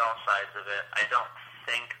can see all sides of it. I don't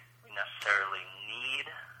think we necessarily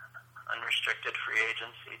need unrestricted free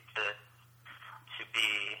agency to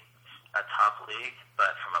be a top league,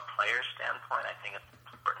 but from a player standpoint, I think it's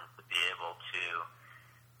important to be able to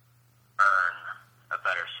earn a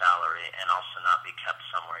better salary financially, and also not be kept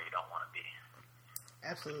somewhere you don't want to be.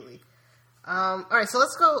 Absolutely. All right, so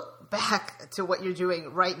let's go back to what you're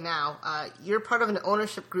doing right now. You're part of an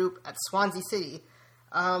ownership group at Swansea City.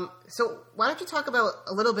 So why don't you talk about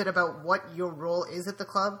a little bit about what your role is at the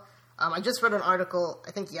club? I just read an article,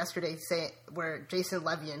 I think yesterday, where Jason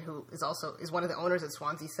Levian, who is one of the owners at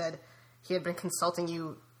Swansea, said he had been consulting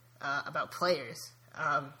you about players,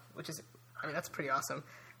 that's pretty awesome.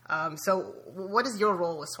 So what is your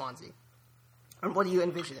role with Swansea? And what do you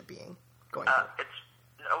envision it being going forward? It's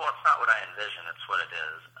not what I envision, it's what it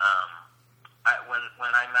is.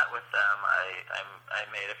 When I met with them, I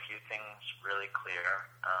made a few things really clear.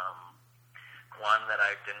 One, that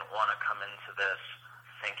I didn't want to come into this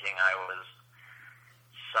thinking I was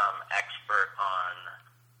some expert on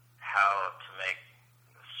how to make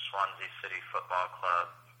Swansea City Football Club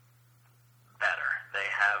better. They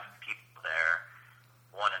have people there,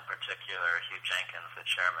 one in particular, Hugh Jenkins, the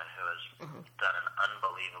chairman, who has done an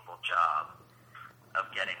unbelievable job of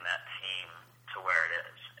getting that team to where it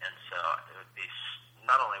is. And so it would be,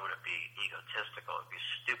 not only would it be egotistical, it would be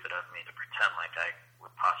stupid of me to pretend like I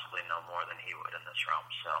would possibly know more than he would in this realm.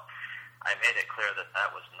 So I made it clear that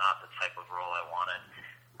that was not the type of role I wanted.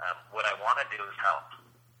 What I want to do is help.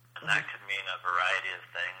 And that could mean a variety of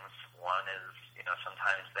things. One is,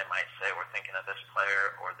 sometimes they might say, we're thinking of this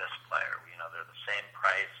player or this player. They're the same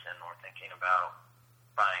price and we're thinking about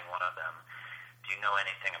buying one of them. Do you know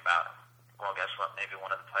anything about him? Well, guess what? Maybe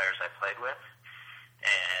one of the players I played with,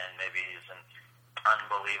 and maybe he's an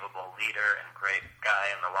unbelievable leader and great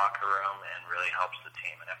guy in the locker room and really helps the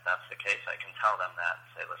team. And if that's the case, I can tell them that and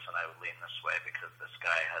say, listen, I would lean this way because this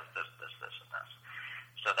guy has this, and this.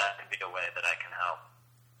 So that could be a way that I can help.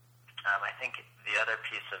 I think the other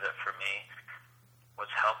piece of it for me was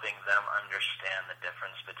helping them understand the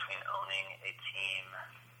difference between owning a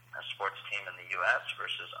sports team in the U.S.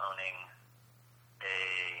 versus owning a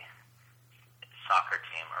soccer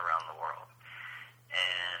team around the world.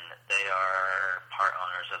 And they are part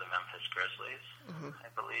owners of the Memphis Grizzlies, I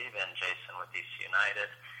believe, and Jason with DC United.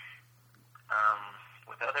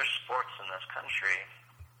 With other sports in this country,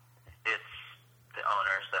 it's the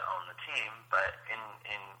owners that own the team, but in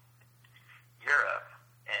Europe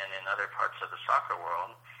and in other parts of the soccer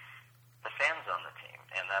world, the fans own the team.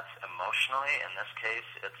 And that's emotionally, in this case,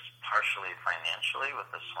 it's partially financially with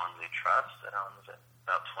the Swansea Trust that owns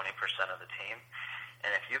about 20% of the team.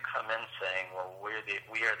 And if you come in saying, well, we are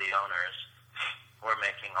the owners, we're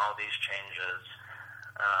making all these changes,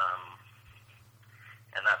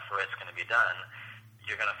 and that's the way it's going to be done,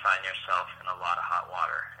 you're going to find yourself in a lot of hot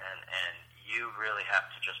water. And you really have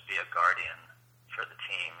to just be a guardian for the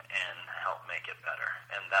team and help make it better.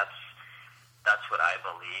 And that's what I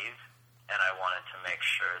believe, and I wanted to make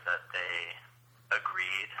sure that they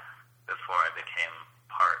agreed before I became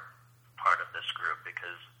part of this group,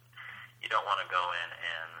 because you don't want to go in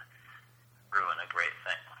and ruin a great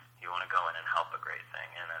thing. You want to go in and help a great thing.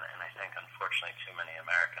 And I think, unfortunately, too many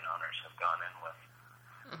American owners have gone in with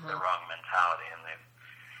the wrong mentality, and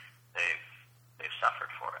they've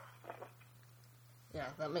suffered for it.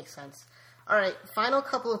 Yeah, that makes sense. All right, final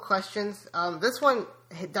couple of questions. This one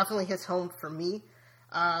definitely hits home for me.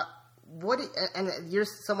 And you're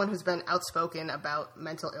someone who's been outspoken about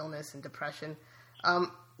mental illness and depression.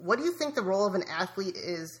 What do you think the role of an athlete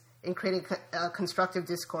is in creating a constructive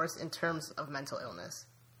discourse in terms of mental illness?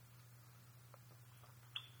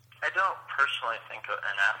 I don't personally think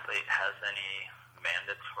an athlete has any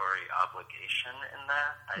mandatory obligation in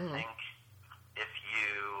that. I think if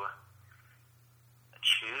you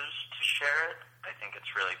choose to share it, I think it's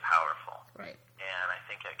really powerful. Right. And I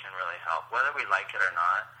think it can really help. Whether we like it or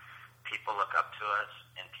not, people look up to us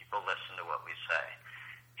and people listen to what we say.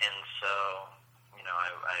 And so,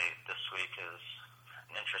 this week is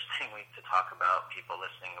an interesting week to talk about people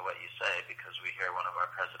listening to what you say, because we hear one of our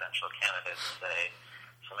presidential candidates say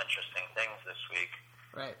some interesting things this week.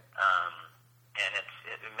 Right. And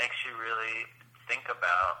it makes you really think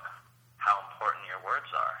about how important your words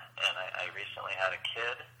are. And I recently had a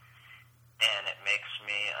kid, and it makes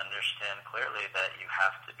me understand clearly that you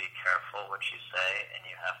have to be careful what you say, and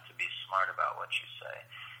you have to be smart about what you say.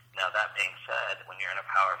 Now, that being said, when you're in a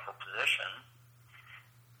powerful position,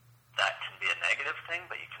 that can be a negative thing,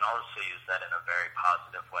 but you can also use that in a very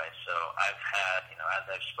positive way. So I've had, as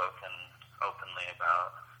I've spoken openly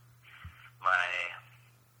about my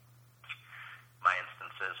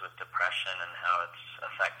instances with depression and how it's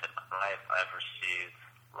affected my life, I've received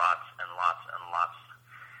lots and lots and lots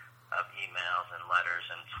of emails and letters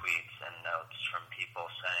and tweets and notes from people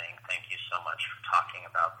saying, thank you so much for talking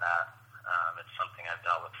about that. It's something I've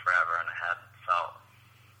dealt with forever, and I hadn't felt,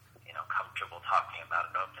 comfortable talking about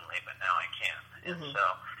it openly, but now I can. And so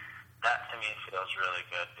that to me feels really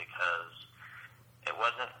good because it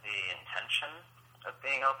wasn't the intention of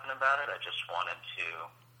being open about it. I just wanted to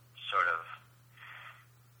sort of,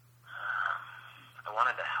 I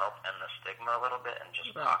wanted to help end the stigma a little bit and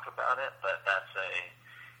just talk about it, but that's a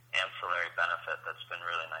ancillary benefit that's been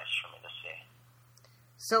really nice for me to see.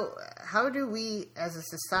 So how do we, as a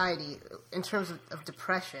society, in terms of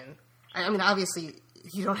depression, I mean, obviously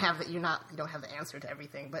you don't have the answer to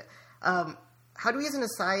everything, but how do we as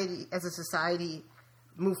a society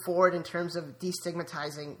move forward in terms of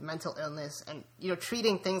destigmatizing mental illness and,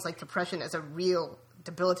 treating things like depression as a real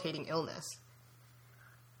debilitating illness?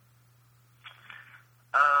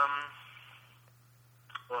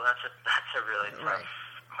 Well, that's a really tough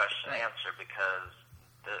question to answer, because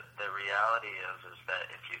the reality is that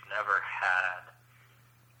if you've never had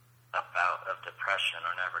a bout of depression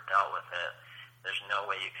or never dealt with it, there's no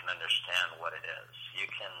way you can understand what it is. You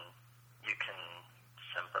can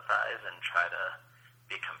sympathize and try to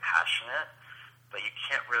be compassionate, but you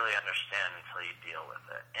can't really understand until you deal with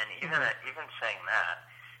it. And even saying that,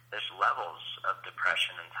 there's levels of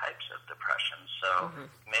depression and types of depression. So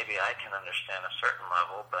maybe I can understand a certain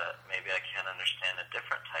level, but maybe I can't understand a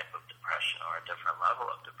different type of depression or a different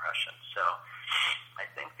level of depression. So I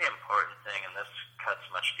think the important thing, and this cuts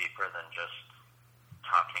much deeper than just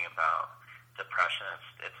talking about depression,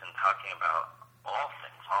 it's in talking about all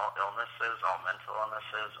things, all illnesses, all mental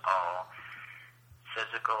illnesses, all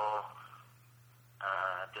physical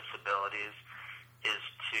disabilities, is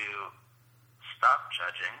to stop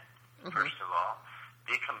judging, first of all,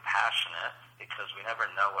 be compassionate, because we never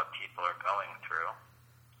know what people are going through,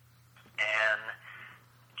 and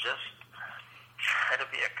just try to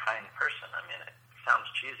be a kind person. I mean, it sounds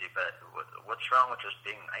cheesy, but what's wrong with just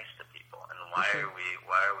being nice to people? And why are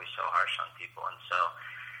we so harsh on people? And so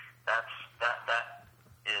that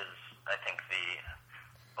is, I think, the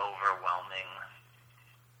overwhelming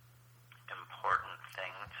important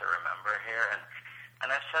thing to remember here. And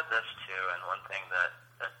I've said this too, and one thing that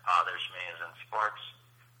bothers me is in sports,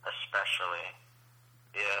 especially,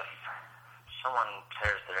 if someone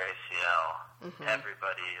tears their ACL,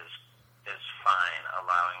 everybody is fine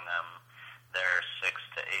allowing them their 6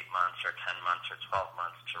 to 8 months or 10 months or 12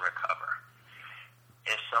 months to recover.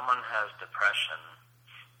 If someone has depression,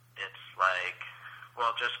 it's like,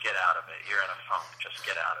 well, just get out of it. You're in a funk. Just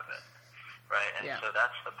get out of it. Right? And so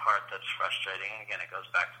that's the part that's frustrating. And again, it goes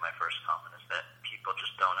back to my first comment, is that people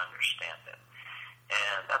just don't understand it.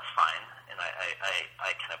 And that's fine. And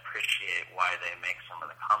I can appreciate why they make some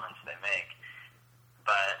of the comments they make.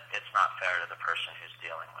 But it's not fair to the person who's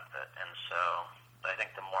dealing with it. And so I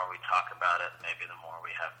think the more we talk about it, maybe the more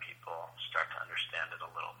we have people start to understand it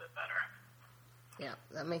a little bit better. Yeah,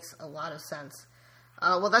 that makes a lot of sense.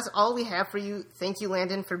 Well, that's all we have for you. Thank you,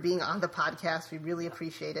 Landon, for being on the podcast. We really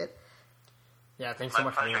appreciate it. Yeah, thanks so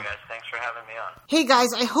much for being on. My pleasure, guys. Thanks for having me on. Hey, guys,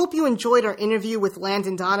 I hope you enjoyed our interview with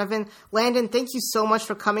Landon Donovan. Landon, thank you so much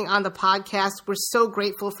for coming on the podcast. We're so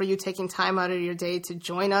grateful for you taking time out of your day to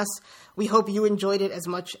join us. We hope you enjoyed it as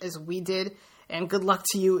much as we did, and good luck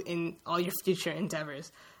to you in all your future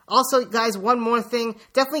endeavors. Also, guys, one more thing.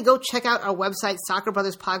 Definitely go check out our website,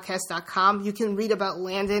 soccerbrotherspodcast.com. You can read about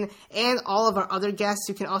Landon and all of our other guests.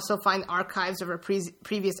 You can also find archives of our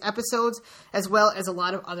previous episodes, as well as a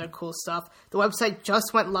lot of other cool stuff. The website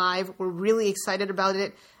just went live. We're really excited about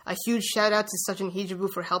it. A huge shout out to Sachin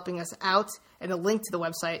Hijabu for helping us out. And the link to the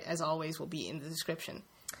website, as always, will be in the description.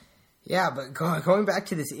 Yeah, but going back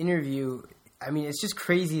to this interview, I mean, it's just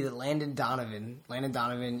crazy that Landon Donovan, a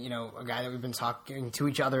guy that we've been talking to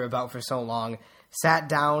each other about for so long, sat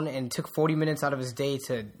down and took 40 minutes out of his day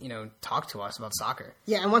to, talk to us about soccer.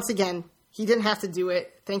 Yeah, and once again, he didn't have to do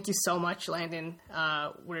it. Thank you so much, Landon.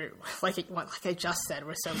 We're, like I just said,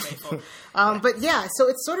 we're so grateful. But yeah, so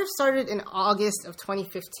it sort of started in August of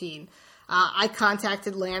 2015. I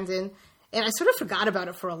contacted Landon, and I sort of forgot about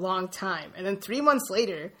it for a long time. And then 3 months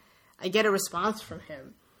later, I get a response from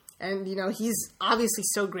him. And, he's obviously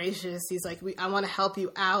so gracious. He's like, I want to help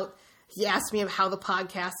you out. He asked me how the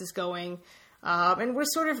podcast is going. And we're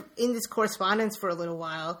sort of in this correspondence for a little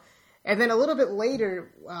while. And then a little bit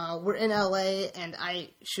later, we're in LA, and I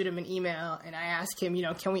shoot him an email, and I ask him,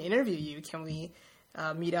 can we interview you? Can we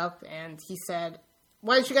meet up? And he said,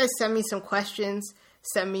 why don't you guys send me some questions,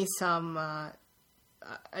 send me some an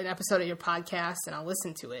episode of your podcast, and I'll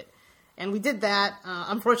listen to it. And we did that.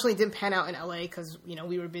 Unfortunately, it didn't pan out in LA because,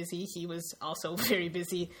 we were busy. He was also very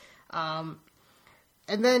busy. And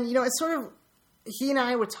then, it's sort of, he and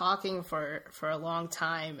I were talking for a long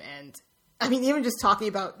time, and even just talking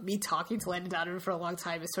about me talking to Landon Donovan for a long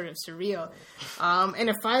time is sort of surreal. And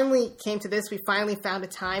it finally came to this. We finally found a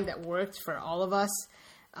time that worked for all of us.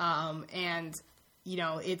 And,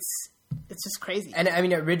 it's just crazy. And I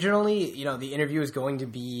mean, originally, the interview was going to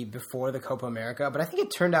be before the Copa America, but I think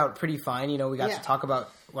it turned out pretty fine. We got to talk about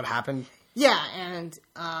what happened. Yeah. And,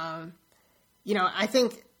 I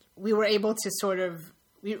think we were able to sort of,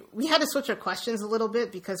 we had to switch our questions a little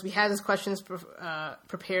bit because we had those questions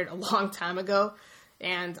prepared a long time ago.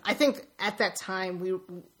 And I think at that time,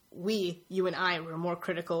 you and I were more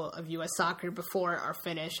critical of U.S. soccer before our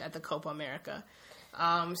finish at the Copa America.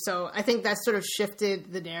 So I think that sort of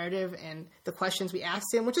shifted the narrative and the questions we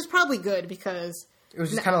asked him, which is probably good because it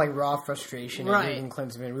was just kind of like raw frustration right. and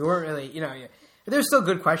Klinsmann. We weren't really, there's still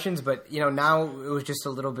good questions, but now it was just a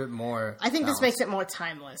little bit more. I think this makes it more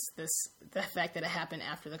timeless. The fact that it happened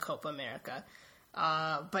after the Copa America,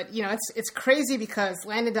 but it's crazy because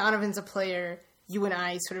Landon Donovan's a player you and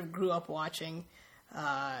I sort of grew up watching.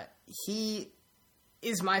 He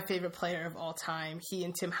is my favorite player of all time. He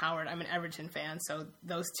and Tim Howard. I'm an Everton fan, so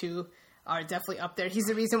those two are definitely up there. He's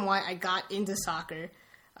the reason why I got into soccer.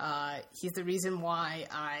 He's the reason why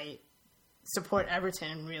I support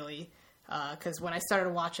Everton, really. Because when I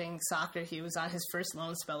started watching soccer, he was on his first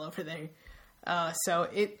loan spell over there. So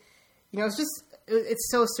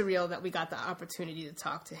it's so surreal that we got the opportunity to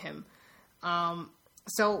talk to him.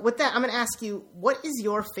 So with that, I'm going to ask you, what is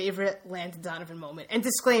your favorite Landon Donovan moment? And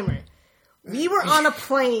disclaimer, we were on a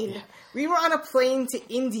plane. We were on a plane to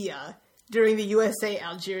India during the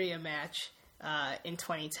USA-Algeria match in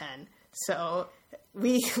 2010. So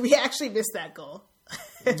we actually missed that goal.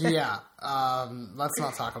 Yeah, let's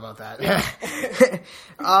not talk about that.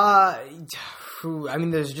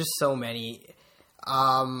 There's just so many.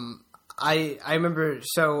 I remember,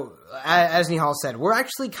 so as Nihal said, we're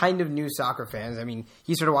actually kind of new soccer fans. I mean,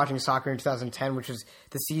 he started watching soccer in 2010, which was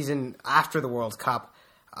the season after the World Cup.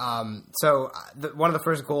 One of the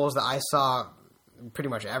first goals that I saw, pretty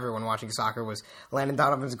much everyone watching soccer, was Landon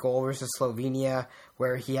Donovan's goal versus Slovenia,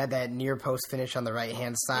 where he had that near post finish on the right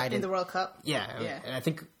hand side in the World Cup. Yeah, and I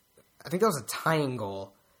think that was a tying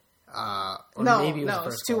goal. Maybe it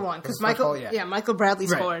was 2-1 because Michael Bradley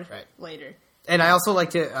scored later. And I also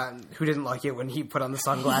liked it. Who didn't like it when he put on the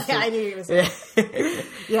sunglasses? Yeah, I knew you were going to say.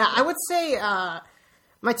 Yeah, I would say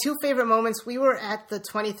my two favorite moments. We were at the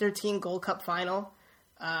 2013 Gold Cup final,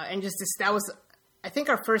 and that was, I think,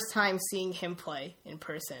 our first time seeing him play in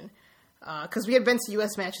person. Because we had been to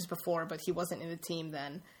U.S. matches before, but he wasn't in the team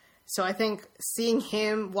then. So I think seeing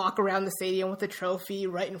him walk around the stadium with the trophy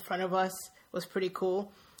right in front of us was pretty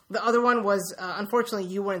cool. The other one was, unfortunately,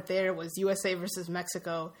 you weren't there, was USA versus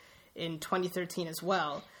Mexico in 2013 as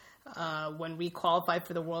well, when we qualified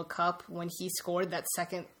for the World Cup, when he scored that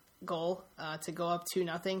second goal to go up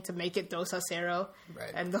 2-0 to make it 2-0,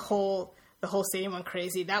 right. And the whole stadium went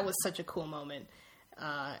crazy. That was such a cool moment,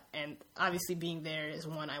 and obviously being there is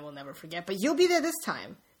one I will never forget. But you'll be there this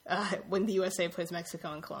time when the USA plays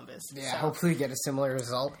Mexico in Columbus. Yeah, so, hopefully we get a similar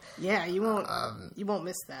result. Yeah, you won't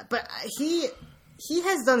miss that. But he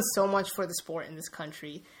has done so much for the sport in this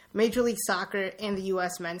country. Major League Soccer and the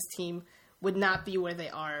U.S. men's team would not be where they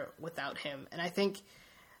are without him. And I think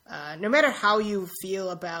no matter how you feel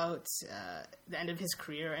about the end of his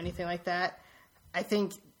career or anything like that, I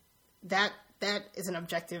think that is an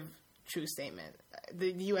objective, true statement.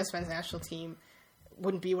 The U.S. men's national team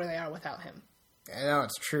wouldn't be where they are without him. No,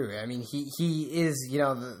 it's true. I mean, he is,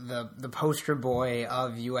 the poster boy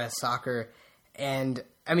of U.S. soccer. And,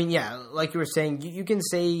 I mean, yeah, like you were saying, you can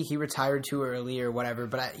say he retired too early or whatever,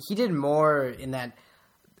 but he did more in that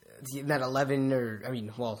 11 or,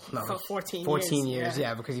 14 years,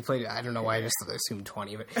 yeah, because he played, I don't know why I just assumed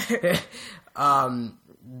 20, but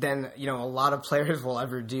than, a lot of players will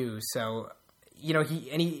ever do. So,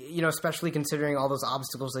 he especially considering all those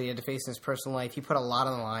obstacles that he had to face in his personal life, he put a lot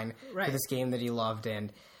on the line for this game that he loved.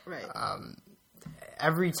 And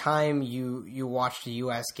every time you watched a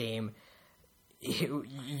U.S. game,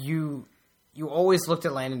 you always looked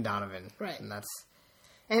at Landon Donovan, right? And that's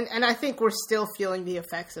and I think we're still feeling the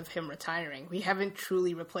effects of him retiring. We haven't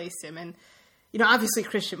truly replaced him, and obviously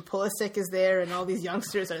Christian Pulisic is there, and all these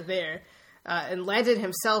youngsters are there. And Landon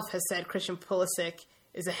himself has said Christian Pulisic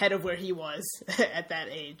is ahead of where he was at that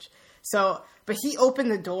age. So, but he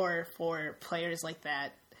opened the door for players like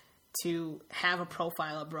that to have a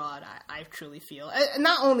profile abroad, I truly feel.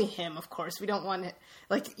 Not only him, of course. We don't want,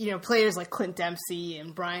 players like Clint Dempsey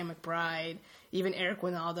and Brian McBride, even Eric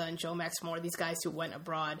Winalda and Joe Max Moore, these guys who went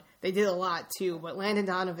abroad. They did a lot, too. But Landon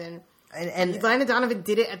Donovan, Landon Donovan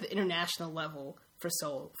did it at the international level for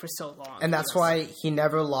so long. And that's why he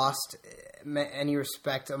never lost any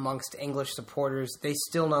respect amongst English supporters, they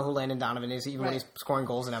still know who Landon Donovan is, even when he's scoring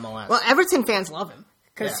goals in MLS. Well, Everton fans love him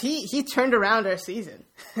because he turned around our season.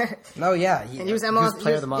 No, yeah, and he was MLS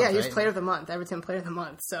Player of the Month. Yeah, he was Player of the Month, Everton Player of the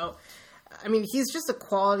Month. So, I mean, he's just a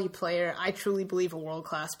quality player. I truly believe a world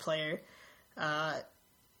class player.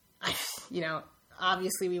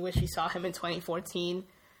 Obviously, we wish we saw him in 2014.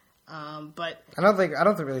 But I don't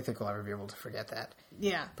really think we'll ever be able to forget that.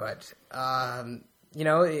 Yeah. But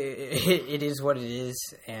it is what it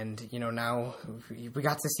is, and now we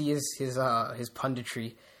got to see his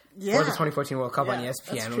punditry for the 2014 World Cup on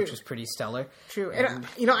ESPN, which was pretty stellar. True, and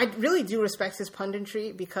I really do respect his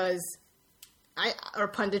punditry because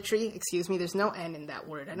punditry. Excuse me. There's no N in that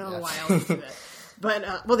word. I don't know why I always do that.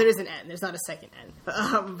 But there is an N. There's not a second N.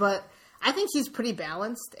 But I think he's pretty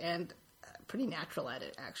balanced and pretty natural at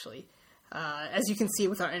it, actually. As you can see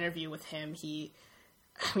with our interview with him, he's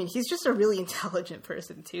just a really intelligent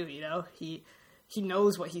person too. He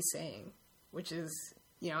knows what he's saying, which is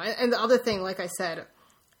And the other thing, like I said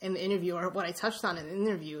in the interview, or what I touched on in the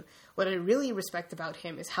interview, what I really respect about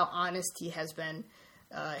him is how honest he has been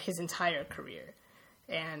his entire career,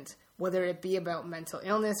 and whether it be about mental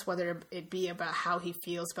illness, whether it be about how he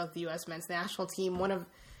feels about the U.S. men's national team. One of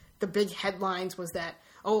the big headlines was that,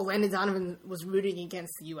 Landon Donovan was rooting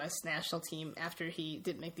against the U.S. national team after he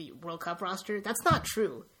didn't make the World Cup roster. That's not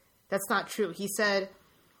true. He said,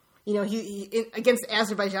 he against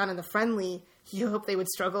Azerbaijan in the friendly, he hoped they would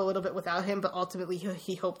struggle a little bit without him, but ultimately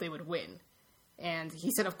he hoped they would win. And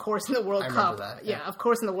he said, of course, in the World Cup, of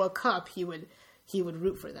course, in the World Cup, he would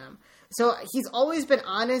root for them. So he's always been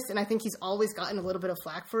honest, and I think he's always gotten a little bit of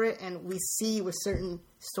flack for it. And we see with certain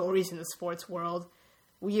stories in the sports world,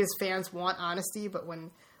 we as fans want honesty, but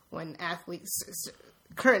when athletes,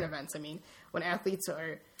 current events, when athletes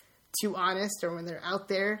are too honest or when they're out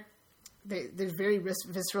there, there's very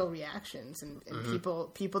visceral reactions, and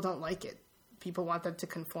people don't like it. People want them to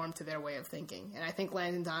conform to their way of thinking. And I think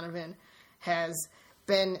Landon Donovan has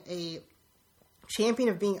been a champion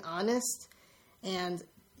of being honest, and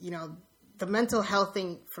the mental health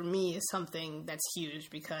thing for me is something that's huge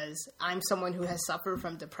because I'm someone who has suffered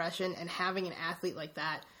from depression, and having an athlete like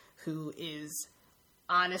that who is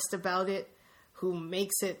honest about it, who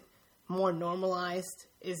makes it more normalized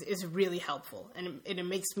is really helpful. And it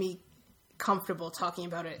makes me comfortable talking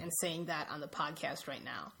about it and saying that on the podcast right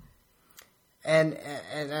now. And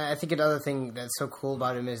I think another thing that's so cool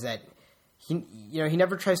about him is that he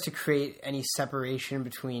never tries to create any separation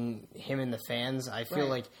between him and the fans. I feel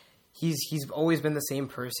like he's always been the same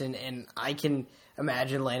person, and I can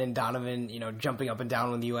imagine Landon Donovan, jumping up and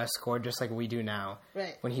down when the U.S. scored, just like we do now.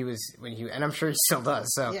 Right. And I'm sure he still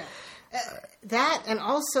does. So yeah, that, and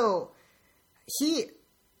also he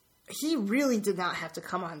really did not have to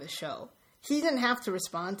come on the show. He didn't have to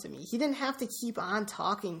respond to me. He didn't have to keep on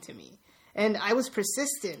talking to me, and I was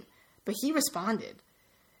persistent, but he responded,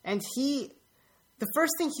 and the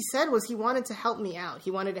first thing he said was he wanted to help me out. He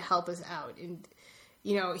wanted to help us out, and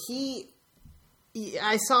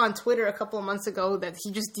I saw on Twitter a couple of months ago that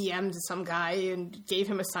he just DM'd some guy and gave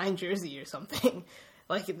him a signed jersey or something,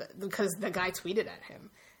 because the guy tweeted at him.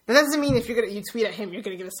 That doesn't mean if you tweet at him, you're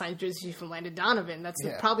gonna get a signed jersey from Landon Donovan. That's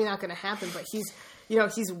probably not gonna happen. But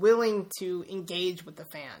he's willing to engage with the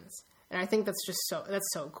fans, and I think that's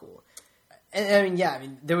so cool. And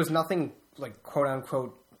there was nothing like quote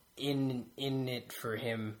unquote in it for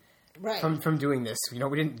him. Right. From doing this. We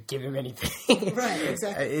didn't give him anything. Right,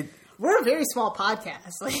 exactly. We're a very small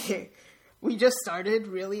podcast. We just started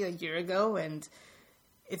really a year ago, and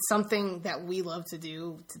it's something that we love to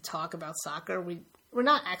do, to talk about soccer. We're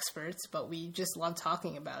not experts, but we just love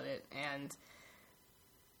talking about it. And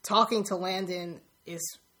talking to Landon is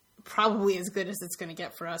probably as good as it's going to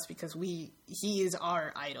get for us because he is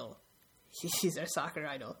our idol. He's our soccer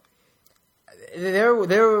idol.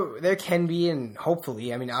 There can be, and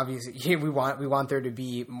hopefully, obviously, we want there to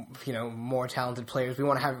be, more talented players. We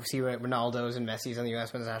want to see Ronaldo's and Messi's on the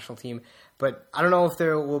U.S. men's national team, but I don't know if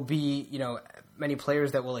there will be, many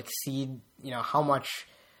players that will exceed, how much,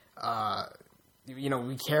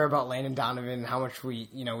 we care about Landon Donovan, how much we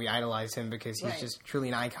idolize him because he's just truly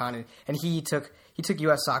an icon, and he took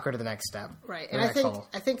U.S. soccer to the next step. Right, and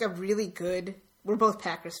I think a really good. We're both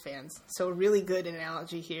Packers fans, so a really good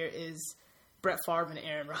analogy here is Brett Favre and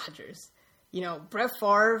Aaron Rodgers. Brett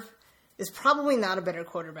Favre is probably not a better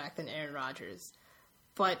quarterback than Aaron Rodgers,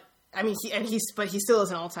 but he still is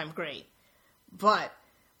an all-time great. But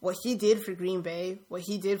what he did for Green Bay, what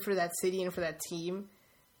he did for that city and for that team,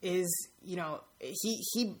 is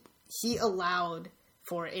he allowed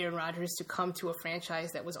for Aaron Rodgers to come to a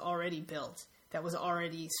franchise that was already built, that was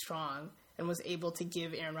already strong, and was able to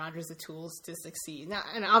give Aaron Rodgers the tools to succeed. Now,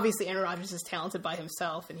 and obviously Aaron Rodgers is talented by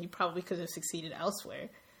himself, and he probably could have succeeded elsewhere.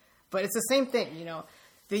 But it's the same thing, you know.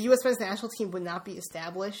 The U.S. men's national team would not be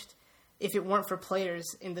established if it weren't for players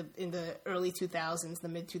in the early 2000s, the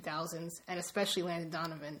mid 2000s, and especially Landon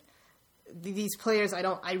Donovan. These players,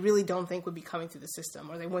 I really don't think would be coming through the system,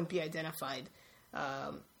 or they wouldn't be identified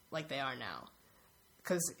like they are now.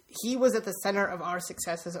 Because he was at the center of our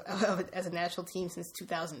success as a national team since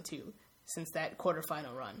 2002, since that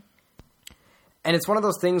quarterfinal run. And it's one of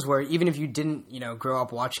those things where even if you didn't, grow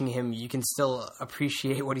up watching him, you can still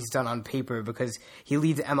appreciate what he's done on paper because he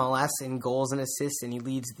leads MLS in goals and assists, and he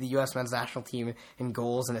leads the U.S. men's national team in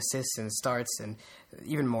goals and assists and starts, and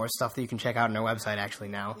even more stuff that you can check out on our website actually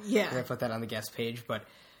now. Yeah, I'm gonna put that on the guest page, but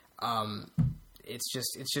it's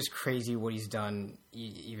just crazy what he's done,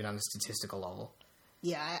 even on a statistical level.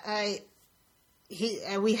 Yeah,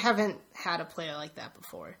 we haven't had a player like that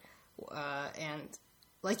before, and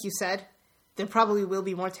like you said. There probably will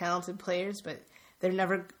be more talented players, but they're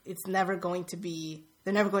never going to be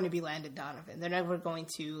Landon Donovan. They're never going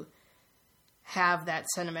to have that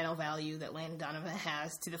sentimental value that Landon Donovan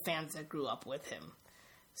has to the fans that grew up with him.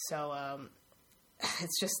 So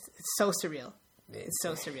it's so surreal. It's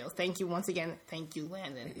so surreal. Thank you once again. Thank you,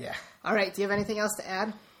 Landon. Yeah. All right. Do you have anything else to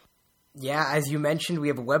add? Yeah, as you mentioned, we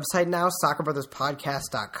have a website now,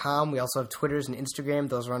 soccerbrotherspodcast.com. We also have Twitters and Instagram.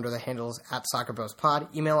 Those are under the handles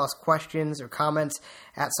 @soccerbrotherspod. Email us questions or comments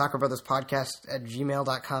at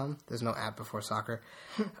soccerbrotherspodcast@gmail.com. There's no @ before soccer.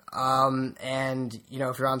 And,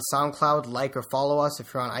 if you're on SoundCloud, like or follow us.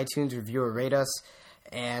 If you're on iTunes, review or rate us.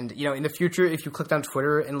 And, in the future, if you clicked on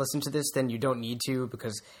Twitter and listened to this, then you don't need to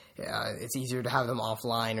because it's easier to have them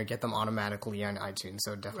offline or get them automatically on iTunes.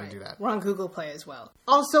 So definitely do that. We're on Google Play as well.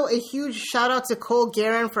 Also, a huge shout out to Cole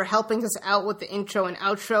Guerin for helping us out with the intro and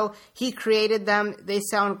outro. He created them. They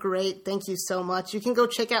sound great. Thank you so much. You can go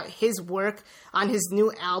check out his work on his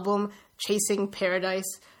new album, Chasing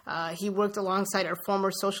Paradise. He worked alongside our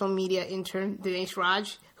former social media intern, Dinesh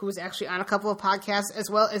Raj, who was actually on a couple of podcasts,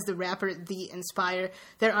 as well as the rapper The Inspire.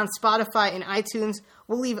 They're on Spotify and iTunes.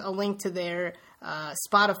 We'll leave a link to their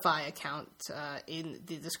Spotify account in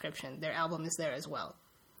the description. Their album is there as well.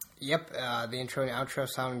 Yep, the intro and outro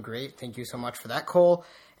sound great. Thank you so much for that, Cole.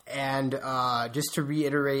 And just to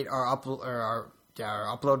reiterate our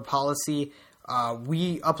upload policy,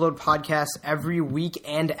 we upload podcasts every week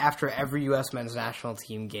and after every U.S. men's national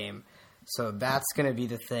team game. So that's going to be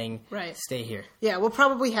the thing. Right. Stay here. Yeah, we'll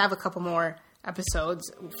probably have a couple more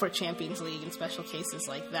episodes for Champions League and special cases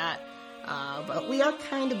like that. But we are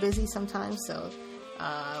kind of busy sometimes, so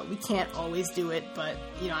we can't always do it. But,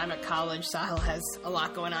 I'm at college. Sahil has a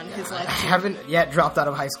lot going on in his life. I haven't yet dropped out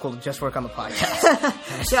of high school to just work on the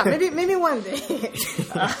podcast. Yeah, maybe one day.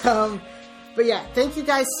 But yeah, thank you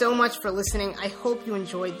guys so much for listening. I hope you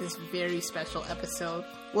enjoyed this very special episode.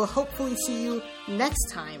 We'll hopefully see you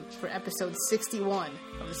next time for episode 61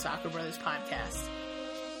 of the Soccer Brothers Podcast.